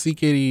listening to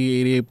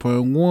CKD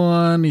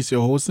 88.1. It's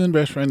your host and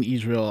best friend,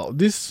 Israel.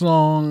 This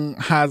song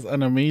has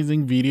an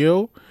amazing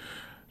video.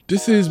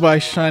 This is by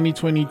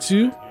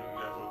Shiny22,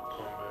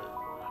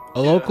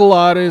 a local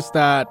artist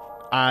that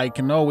I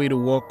cannot wait to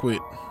work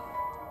with.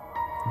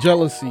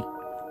 JLSY.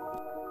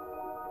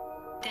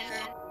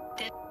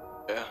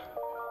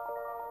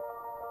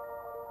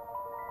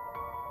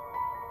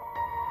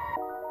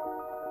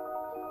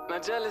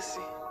 Jealousy.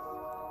 You know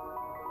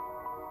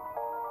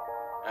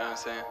what I'm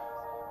saying?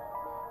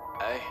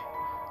 Hey.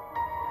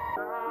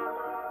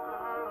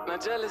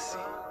 Not jealousy.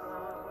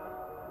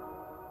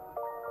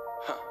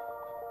 Huh.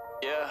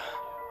 Yeah.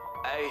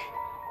 Hey.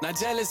 Not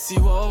jealousy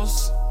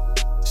woes.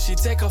 She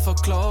take off her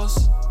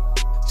clothes.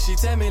 She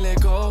tell me let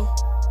go.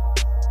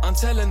 I'm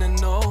telling her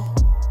no.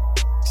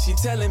 She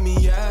telling me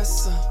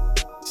yes.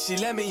 She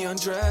let me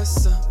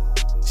undress.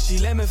 She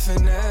let me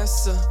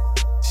finesse.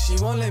 She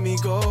won't let me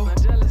go. Not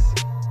jealousy.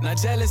 Not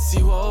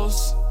jealousy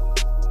woes,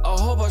 a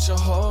whole bunch of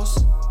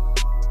hoes.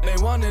 They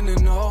wanting to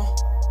know,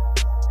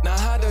 now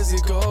how does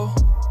it go?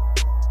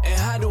 And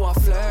how do I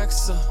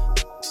flex?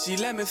 She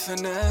let me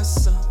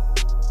finesse.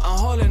 I'm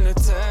holding the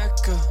tech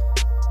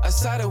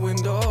outside the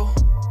window.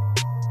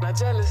 Not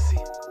jealousy,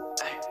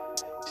 ay.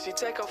 She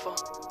take off her,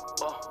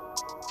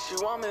 she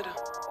want me to,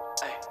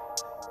 ay.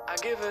 I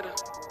give it a,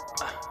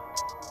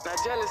 not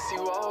jealousy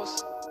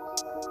woes,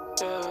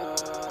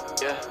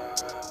 yeah.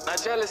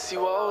 Not jealousy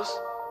woes.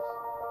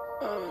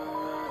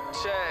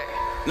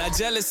 Check. Not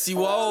jealousy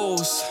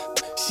woes.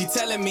 She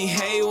telling me,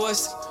 hey,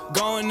 what's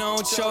going on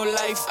with your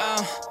life?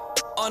 I'm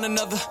on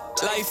another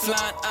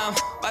lifeline. I'm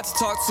about to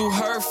talk to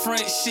her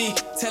friend. She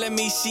telling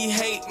me she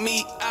hate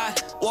me. I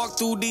walk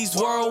through these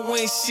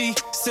whirlwinds. She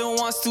still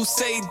wants to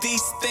say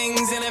these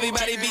things, and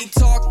everybody be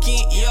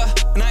talking, yeah.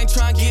 And I ain't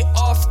trying to get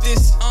off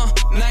this,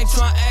 and I ain't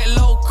trying to act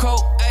loco,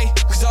 ayy.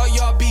 Cause all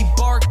y'all be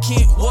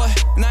barking,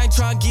 what? And I ain't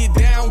trying to get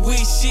down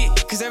with shit,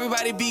 cause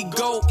everybody be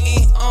going,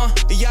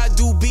 and y'all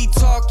do be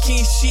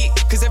talking shit,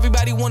 cause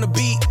everybody wanna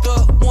be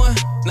the one.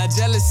 Not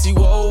jealousy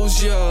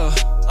woes, yeah.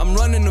 I'm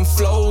running them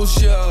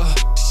flows, yeah.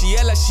 She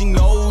yell like she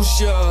knows,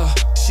 yeah.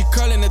 She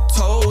curling her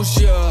toes,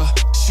 yeah.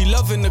 She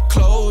loving the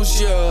clothes,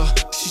 yeah.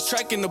 She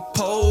striking the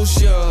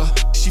pose, yeah.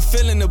 She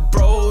feeling the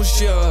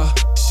bros, yeah.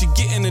 She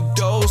getting the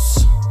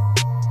dose.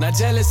 Not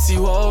jealousy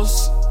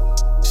woes.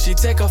 She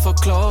take off her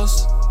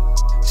clothes.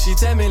 She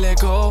tell me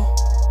let go.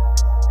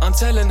 I'm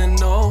telling her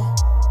no.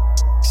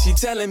 She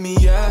telling me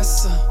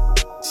yes.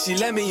 She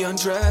let me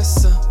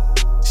undress.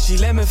 She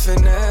let me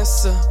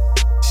finesse.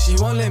 She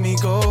won't let me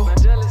go.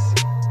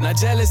 Not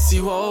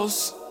jealousy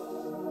woes.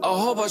 A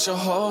whole bunch of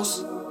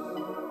hoes.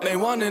 They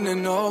wanting to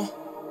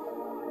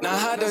know. Now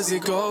how does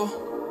it go?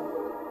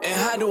 And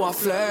how do I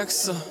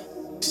flex?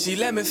 She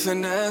let me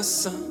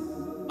finesse.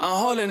 I'm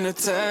holding the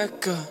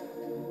tech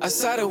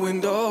outside the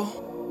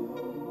window.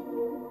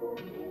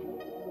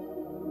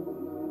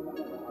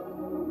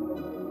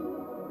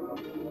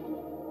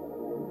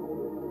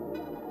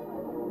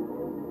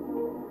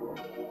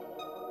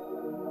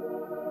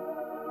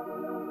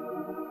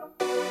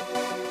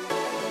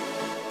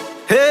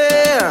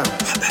 Hey,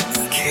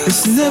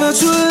 it's never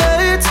too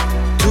late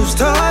to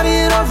start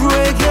it over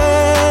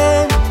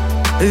again.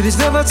 It is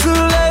never too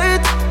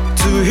late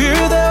to hear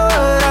the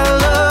word I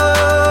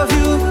love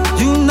you.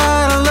 You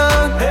not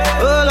alone,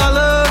 all I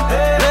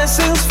love.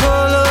 Blessings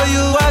follow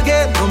you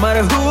again. No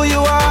matter who you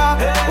are,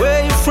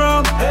 where you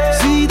from,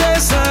 see the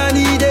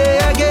sunny day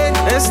again.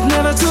 It's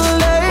never too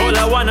late. All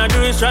I wanna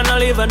do is tryna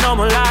live a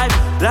normal life.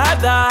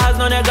 Life that has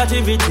no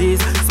negativities.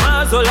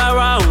 Smiles all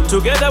around,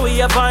 together we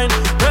are fine.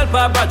 Help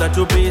our brother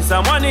to be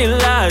someone in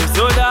life,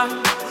 so that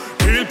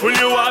he'll pull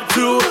you up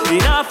too.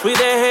 Enough with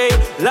the hate,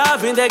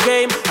 love in the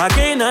game.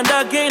 Again and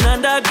again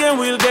and again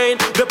we'll gain.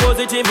 The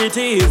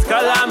positivities,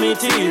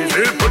 calamities,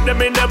 he'll put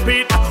them in the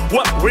pit.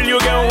 What will you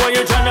get when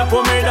you tryna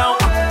put me down?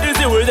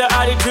 Easy with the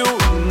attitude,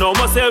 no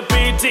more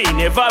self-pity.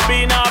 Never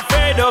been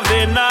afraid of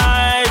the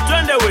night.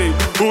 Turn the way,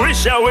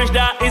 wish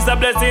that is a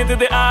blessing to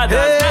the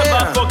others.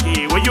 Never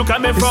fucky where you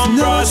coming from,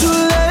 bro. It's never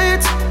too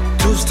late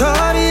to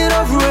start it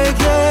over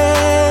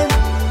again.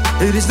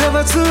 It is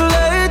never too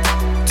late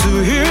to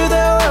hear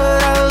the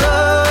word I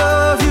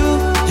love you.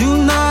 You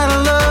not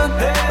alone,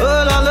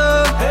 all I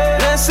love.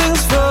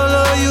 Blessings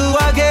follow you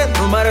again.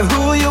 No matter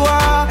who you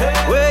are,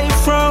 where you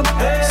from,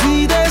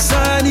 see the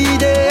sunny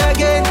day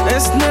again.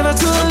 It's never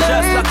too late.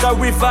 Just like a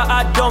river,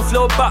 I don't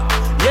flow back.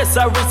 Yes,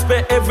 I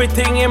respect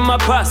everything in my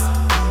past.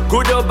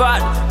 Good or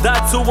bad,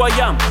 that's who I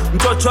am.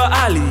 Mtoto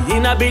Ali,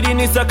 inabidi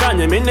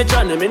nisakanye. Mini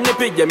chane, mini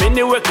pige,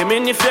 mini weke,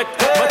 mini fake.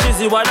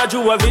 Machizi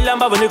wanajua vile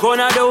ambavyo niko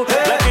na do,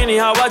 lakini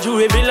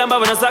hawajui vile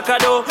ambavyo nasaka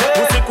do.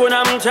 Usiku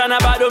na mchana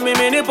bado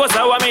mimi nipo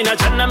sawa. Mina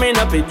chana,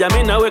 mina pija,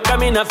 mina weka,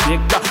 mina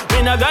fika.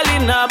 Mina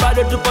galina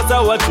bado tupo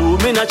sawa tu.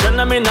 Mina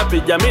chana, mina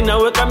pija, mina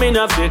weka,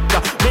 mina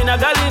fika. Mina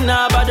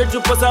galina bado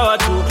tupo sawa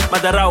tu.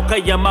 Madarao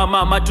kaya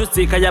mama,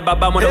 matusi kaya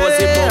baba. Mwana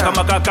wasipo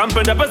kama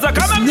kakampenda pesa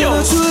kama myo.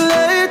 It's never too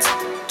late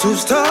to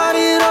start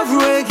it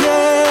over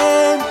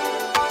again.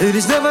 It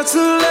is never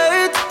too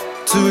late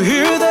to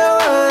hear the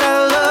word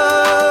I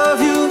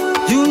love you.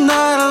 You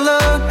not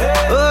alone,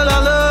 all I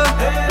love.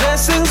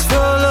 Blessings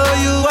follow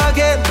you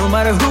again. No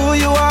matter who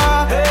you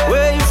are,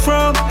 where you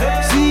from,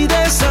 see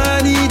the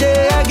sunny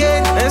day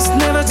again. It's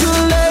never too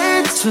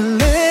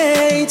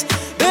late,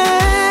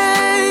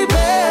 baby,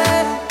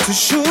 to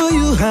show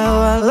you how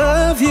I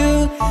love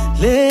you,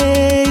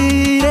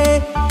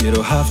 lady. You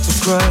don't have to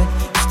cry,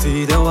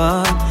 stay the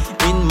one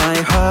in my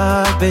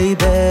heart,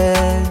 baby.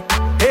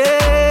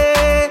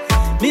 Hey,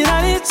 me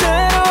not need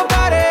to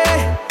nobody.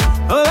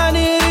 All I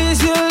need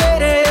is you,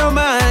 lady. Your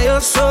mind,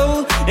 your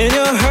soul, and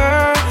your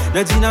heart.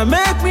 Nothing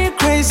make me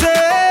crazy.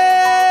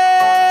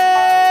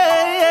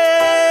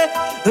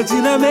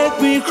 Nothing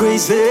make me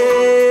crazy.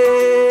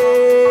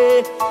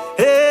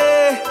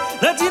 Hey,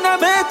 nothing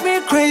make me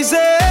crazy.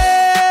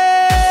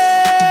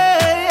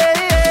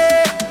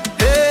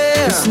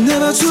 Hey, it's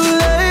never too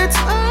late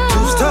to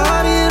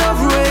start it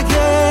over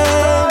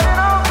again.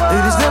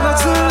 It is never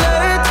too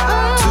late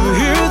to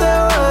hear the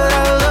word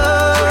I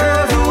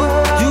love you.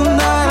 You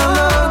not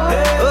alone,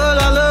 all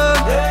I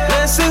love.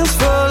 Blessings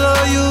follow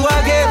you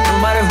again. No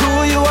matter who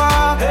you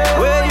are,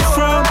 where you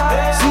from,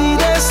 see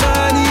the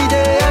sunny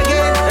day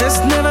again. It's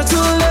never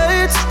too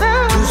late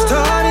to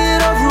start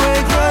it over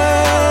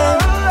again.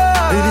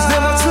 It is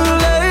never too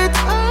late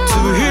to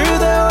hear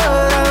the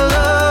word I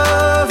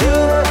love you.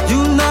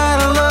 You not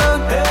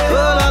alone,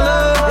 all I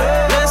love.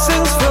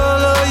 Blessings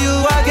follow you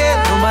again.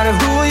 No matter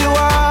who you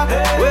are,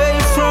 where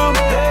you from,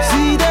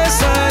 see the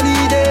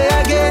sunny day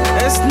again.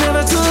 It's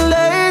never too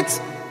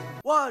late.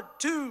 1,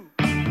 2.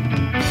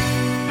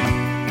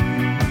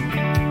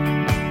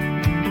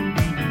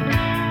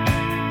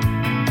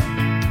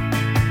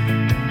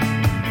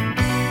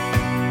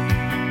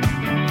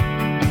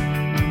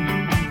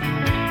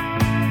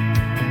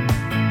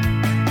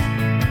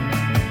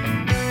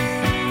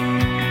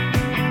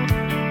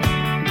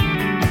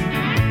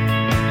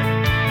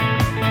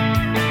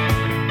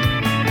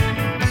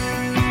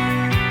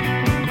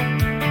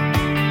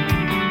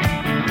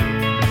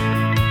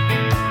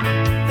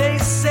 They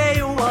say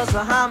it was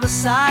a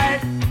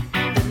homicide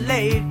that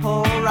laid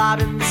poor Rob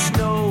in the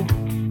snow.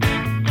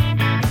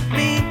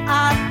 Me,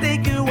 I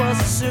think it was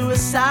a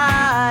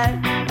suicide.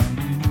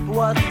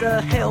 What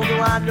the hell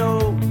do I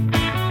know?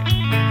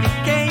 He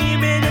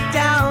came in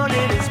town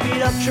in his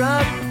beat-up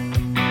truck,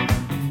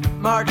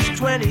 March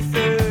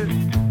 23rd.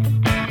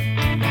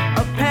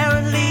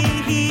 Apparently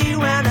he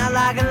ran out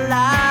like a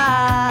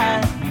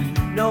lie.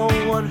 No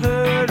one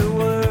heard a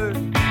word.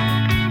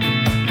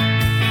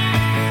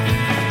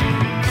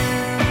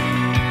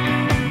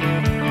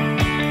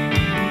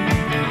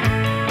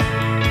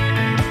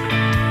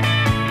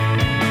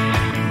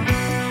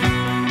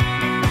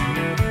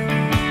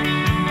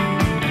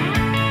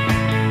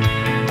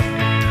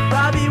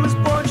 Robbie was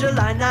born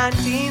July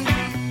 19th,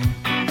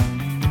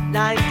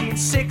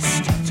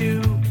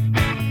 1962.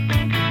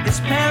 His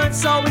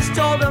parents always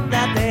told him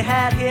that they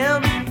had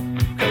him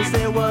 'cause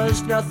there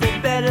was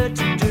nothing better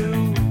to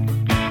do.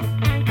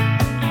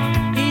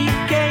 He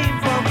came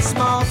from a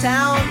small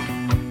town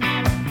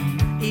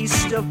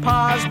east of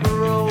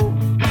Parsboro.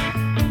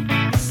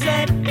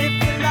 Said if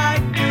you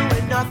like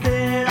doing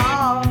nothing at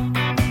all,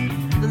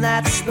 then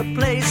that's the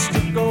place to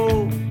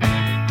go.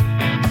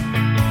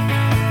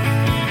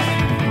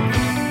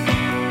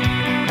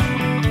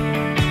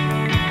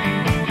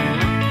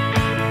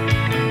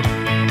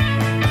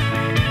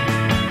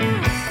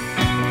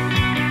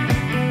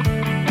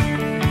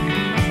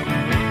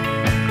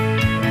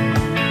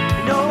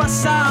 I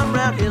saw him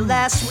around here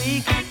last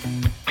week,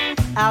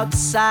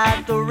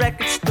 outside the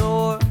record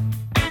store.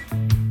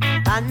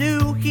 I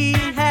knew he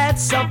had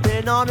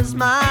something on his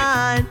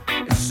mind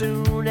as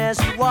soon as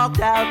he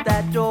walked out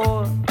that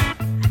door.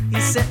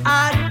 He said,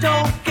 I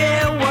don't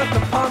care what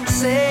the punks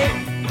say,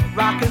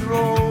 rock and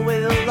roll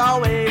will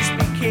always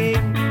be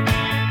king.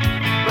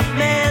 But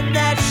man,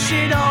 that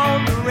shit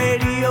on the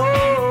radio,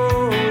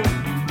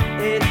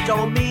 it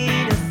don't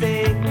mean a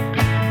thing.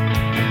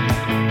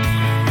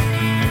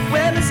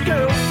 Well, his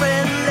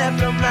girlfriend left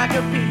him like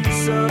a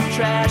piece of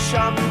trash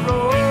on the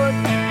road,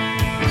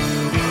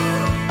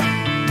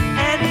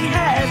 and he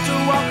had to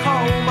walk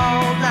home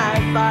all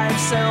night by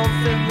himself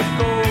in the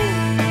cold.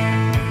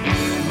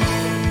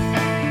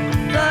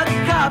 The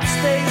cops,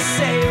 they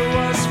say it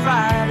was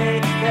Friday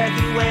that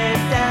he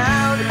went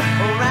down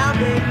around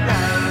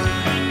midnight.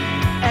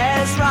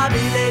 As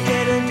Robbie lay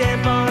dead and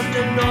damp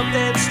under North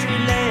End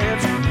Street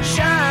lamps,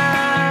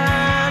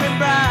 shining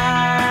bright.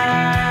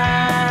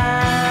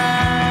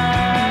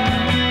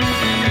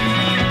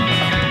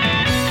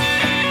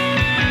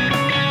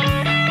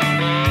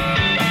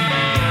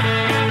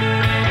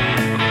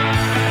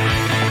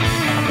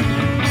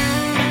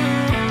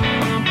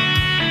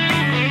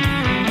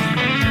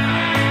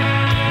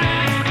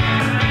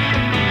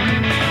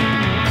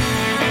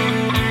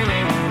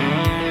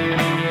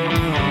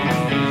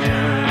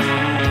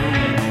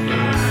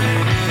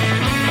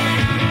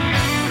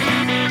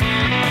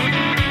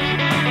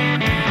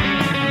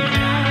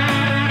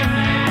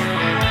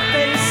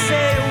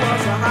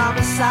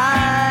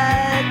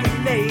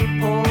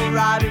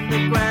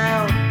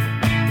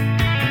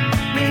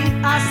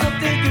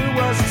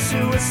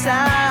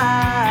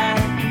 suicide.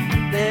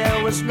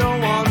 There was no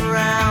one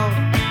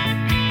around.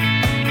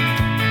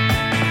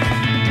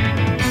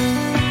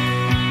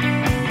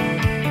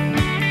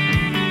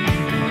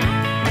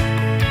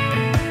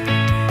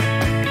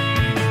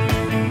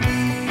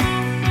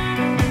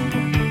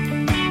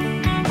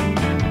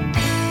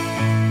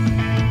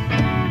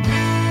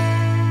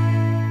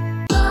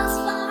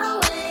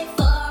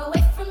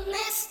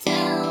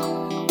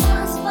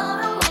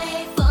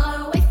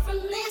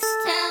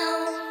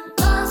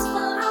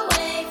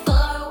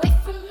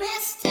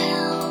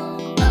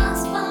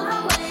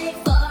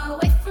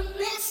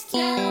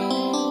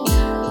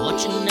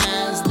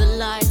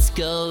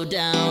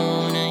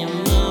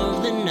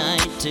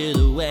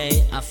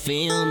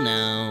 Feel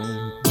now,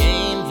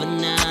 game for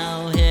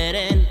now,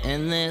 hidden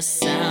in this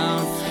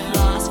sound,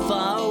 lost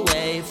far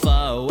away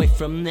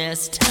from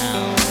this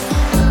town.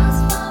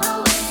 Lost far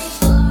away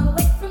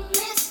from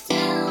this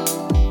town.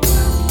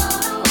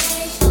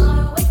 Lost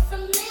far away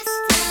from this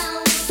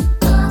town.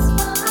 Lost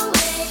far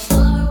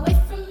away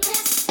from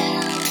this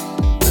town.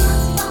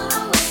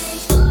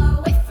 Lost far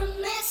away from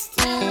this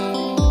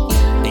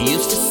town. They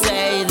used to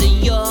say that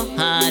you're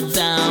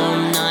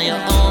hidebound, now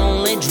you're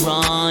only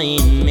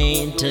drawing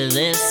me to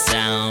this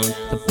sound.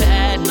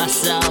 Prepared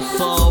myself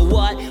for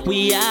what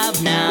we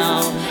have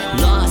now,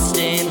 lost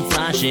in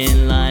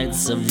flashing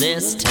lights of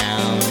this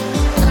town.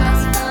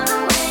 Lost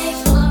far away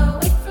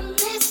from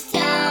this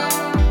town.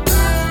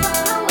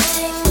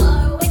 Lost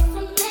far away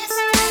from this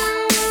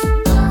town.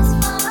 Lost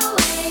far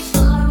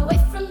away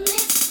from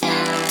this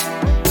town.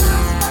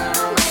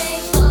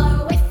 Lost far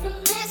away from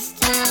this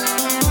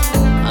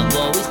town. I've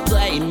always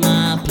played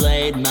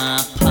my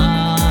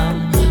part,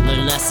 a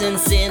lesson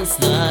since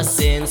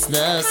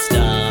the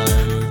start.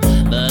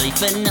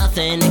 Belief in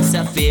nothing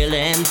except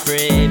feeling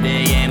free.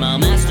 Became a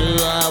master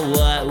of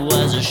what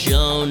was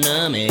shown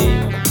to me.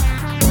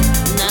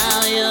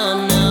 Now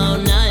you'll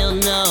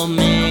know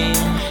me.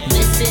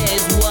 This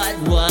is what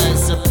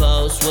was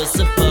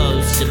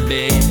supposed to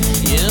be.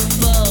 Your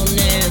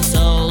fullness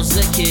holds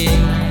the key.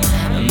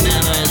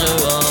 Memories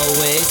are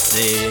always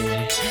seen.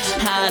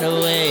 How do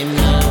we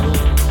know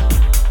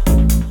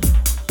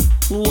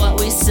what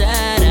we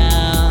said out?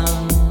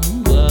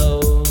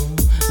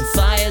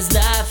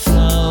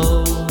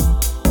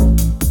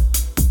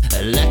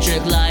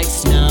 Electric like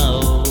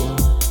snow.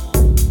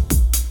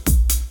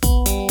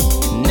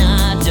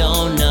 Nah,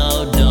 don't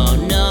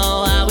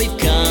know how we've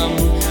come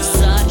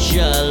such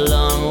a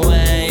long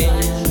way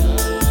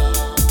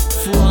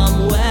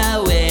from where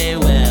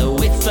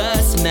we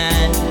first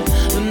met.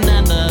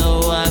 Remember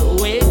what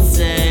we'd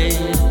say.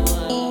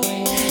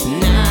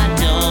 Nah,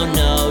 don't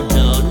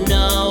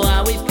know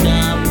how we've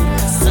come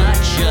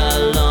such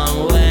a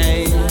long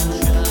way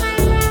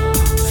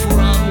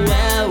from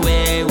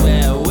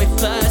where we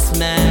first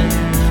met.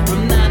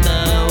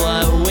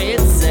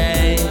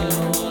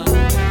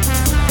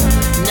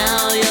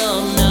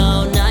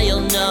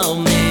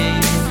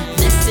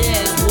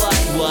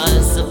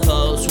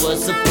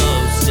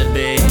 Supposed to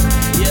be.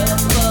 Your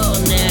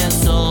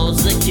fullness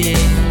holds the key,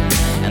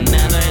 and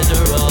memories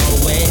are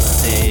always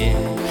seen.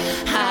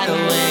 How do we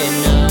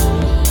know?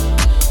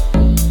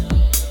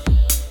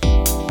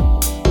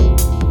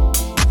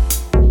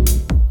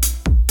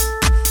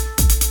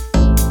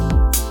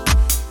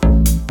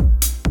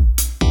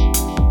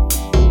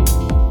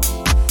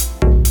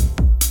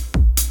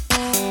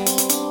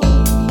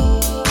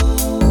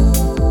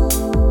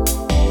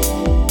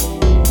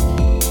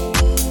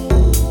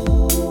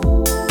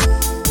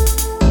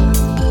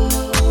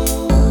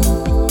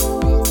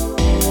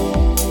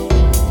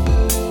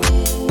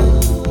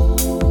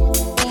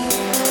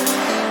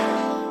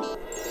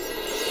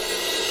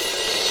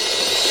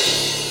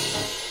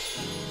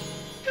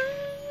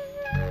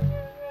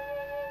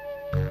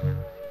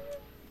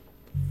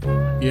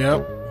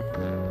 Yep.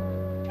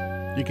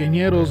 You can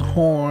hear those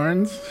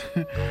horns.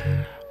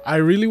 I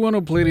really want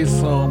to play this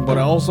song, but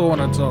I also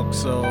want to talk,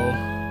 so...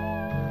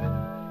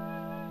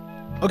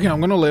 Okay,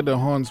 I'm going to let the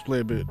horns play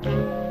a bit.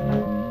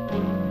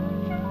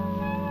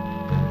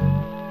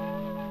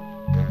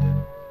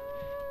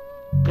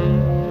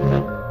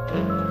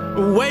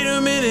 Wait a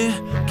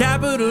minute,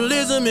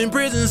 capitalism and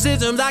prison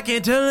systems, I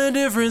can't tell the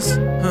difference.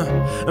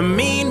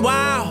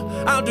 Meanwhile,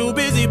 I'm too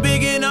busy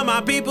bigging up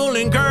my people,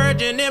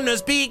 encouraging them to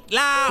speak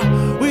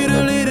loud. We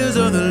the leaders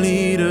of the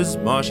leaders,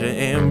 Marsha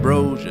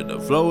Ambrosia, the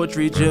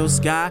poetry Jill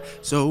Sky,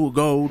 so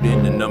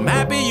golden. And I'm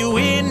happy you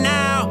here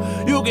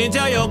now. You can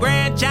tell your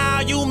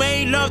grandchild you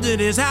made love to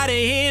this, how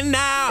they here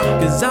now.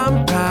 Cause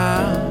I'm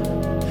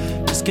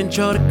proud, just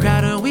control the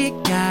crowd and we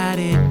got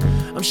it.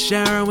 I'm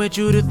sharing with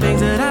you the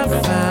things that I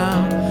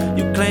found.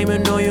 You claim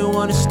and know you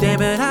understand,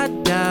 but I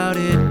doubt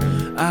it.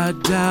 I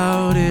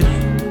doubt it.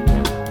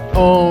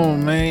 Oh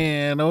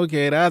man,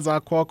 okay, that's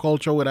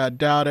Aquakulture with I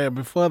Doubt It.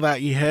 Before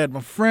that, you had my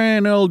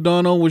friend Earl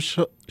with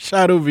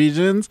Shadow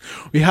Visions.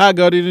 We had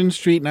Gottingen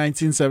Street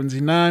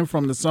 1979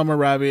 from the Summer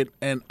Rabbit,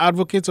 and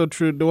Advocates of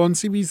Truth, the one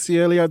CBC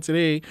earlier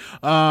today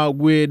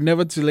with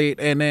Never Too Late,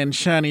 and then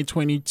Shani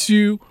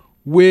 22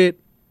 with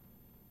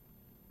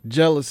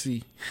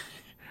JLSY.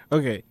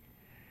 Okay.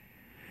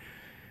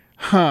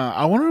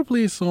 I wanted to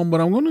play a song,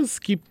 but I'm going to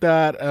skip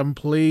that and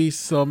play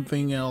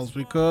something else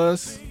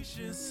because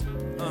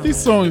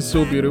this song is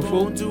so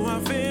beautiful. To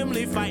our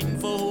family, fighting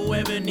for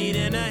whoever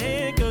needing a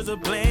hand, cause the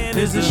plan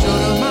is to show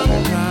them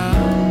I'm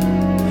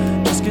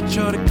proud. Just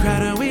control the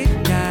crowd and we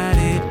got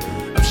it.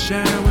 I'm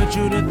sharing with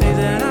you the things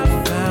that I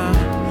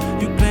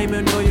found. You claim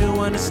and know you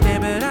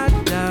understand, but I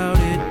doubt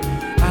it.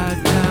 I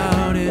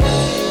doubt it.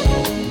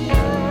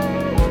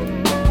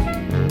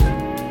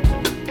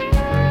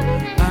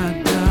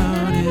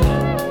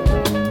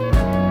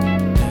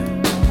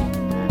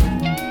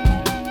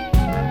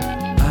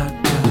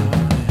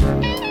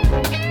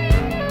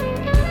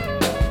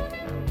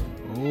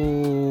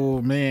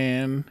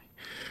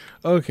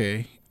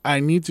 Okay, I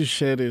need to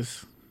share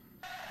this.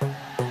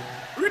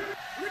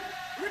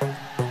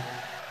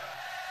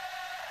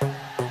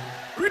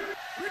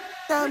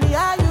 Tell me,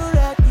 are you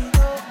ready?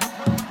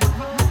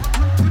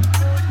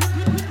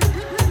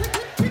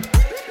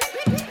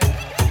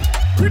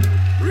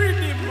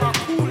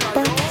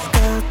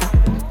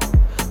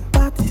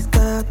 Party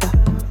scatter,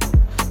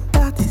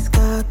 party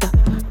scatter,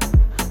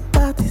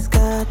 party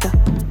scatter,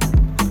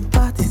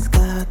 party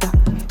scatter,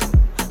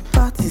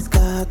 party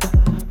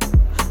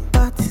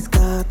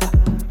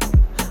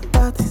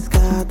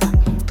scatter.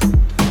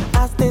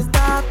 As they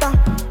start up,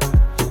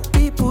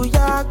 people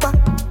yakba,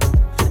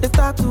 they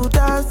start to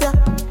dance, yeah.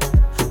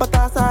 But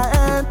as I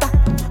enter,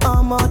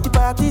 I'm on the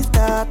party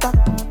scatter,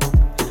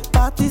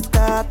 party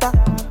scatter,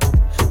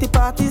 the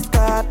party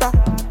scatter,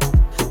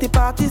 the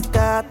party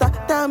scatter.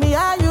 Tell me,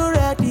 are you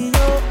ready,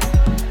 yo?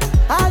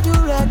 Are you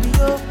ready,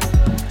 yo?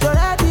 You're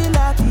ready,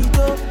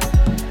 latido.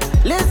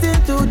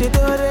 Listen to the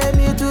do re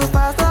mi do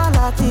fa sol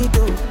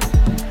latido,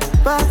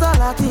 fa sol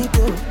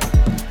latido.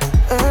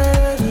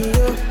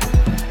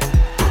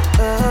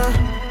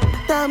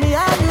 Tell me,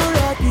 are you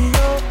ready,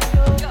 yo?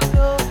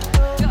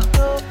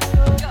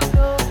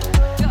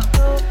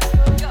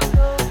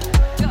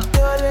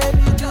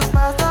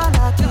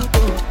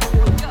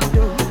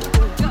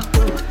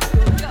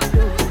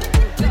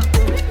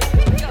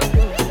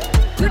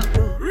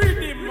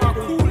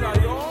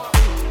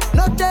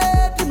 No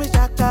day to me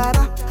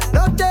shakara,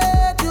 no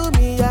day to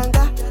me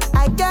yanga.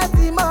 I get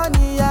the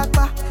money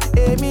yakpa,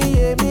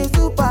 emi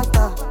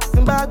superstar.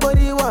 Simba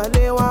gori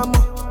wale wamo,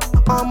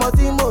 ọmọ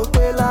tí mo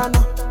pè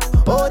lánàá.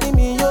 Orí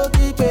mi yóò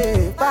gbígbé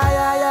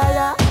fire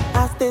yaya.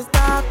 As they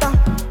start up,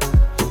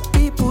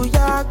 people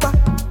yakpa,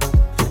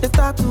 they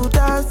start to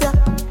dance, yeah.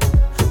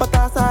 But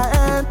as I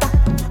enter,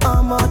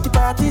 I'm on the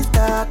party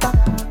scatter,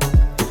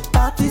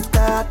 party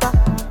scatter,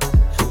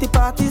 the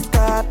party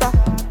scatter,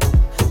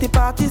 the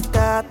party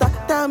scatter.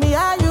 Tell me,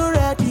 are you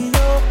ready,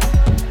 yo?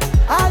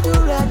 Are you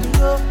ready,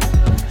 yo?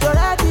 You're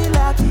ready,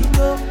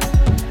 latido.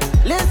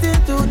 Listen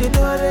to the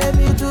do re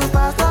mi do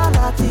fa sol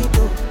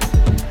latido,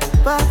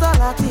 fa sol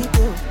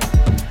latido.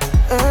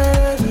 Yo.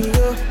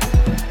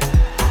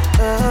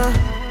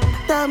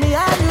 Tell me,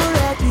 are you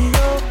ready,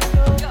 yo?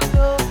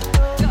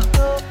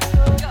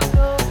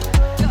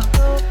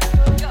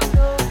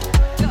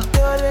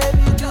 Do re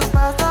mi do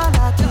fa sol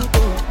latido.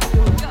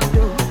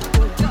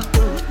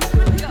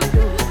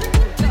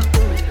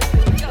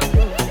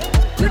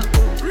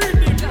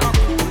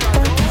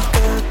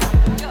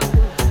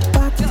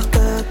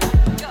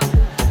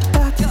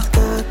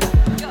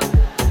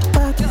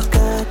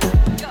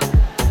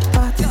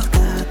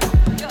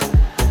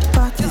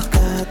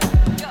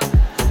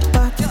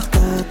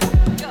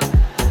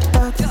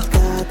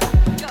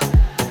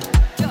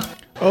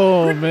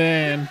 Oh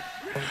man.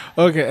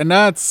 Okay, and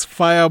that's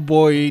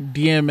Fireboy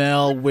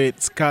DML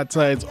with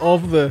Scatter. It's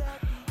off the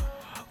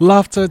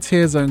Laughter,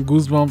 Tears, and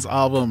Goosebumps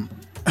album.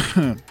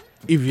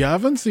 If you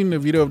haven't seen the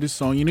video of this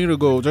song, you need to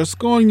go. Just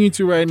go on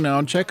YouTube right now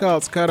and check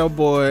out Scatter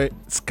by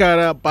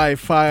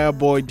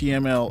Fireboy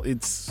DML.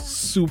 It's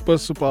super,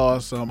 super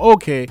awesome.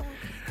 Okay.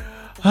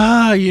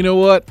 You know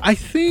what? I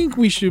think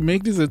we should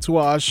make this a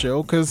 2-hour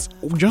show because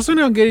just when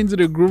I get into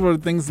the groove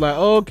of things like,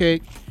 okay,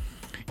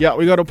 yeah,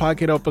 we got to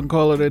pack it up and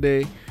call it a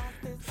day.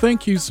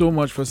 Thank you so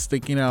much for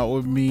sticking out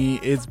with me.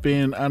 It's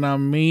been an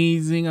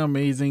amazing,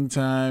 amazing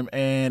time,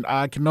 and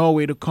I cannot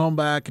wait to come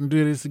back and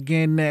do this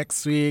again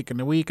next week and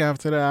the week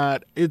after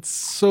that. It's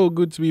so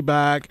good to be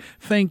back.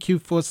 Thank you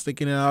for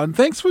sticking out, and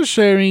thanks for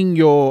sharing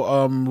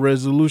your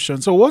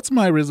resolution. So what's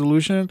my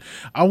resolution?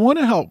 I want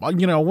to help. I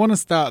want to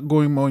start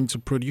going more into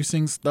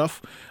producing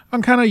stuff.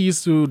 I'm kind of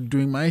used to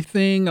doing my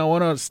thing. I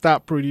want to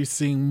start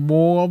producing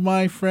more of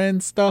my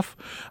friends' stuff.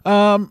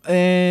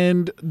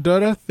 And the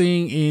other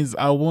thing is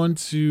I want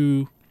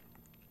to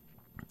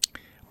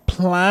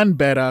plan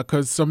better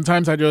because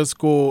sometimes I just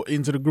go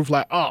into the groove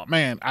like, oh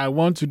man, I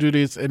want to do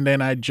this, and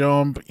then I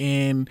jump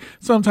in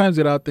sometimes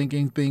without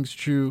thinking things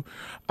through.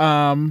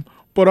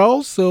 But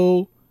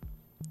also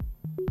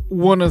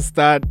want to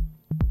start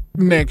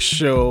next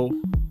show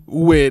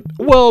with,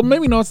 well,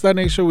 maybe not start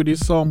next show with this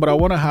song, but I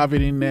want to have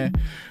it in there.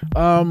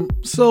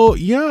 So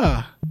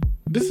yeah,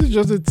 this is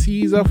just a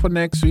teaser for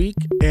next week,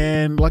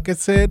 and like I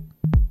said,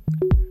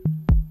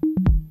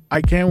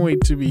 I can't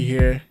wait to be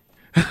here.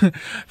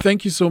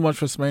 Thank you so much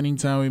for spending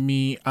time with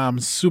me. I'm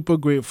super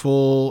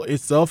grateful.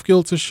 It's the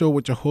Off-Kilter Show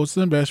with your host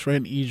and best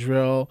friend,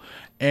 Israel.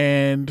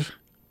 And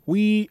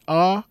we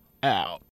are out.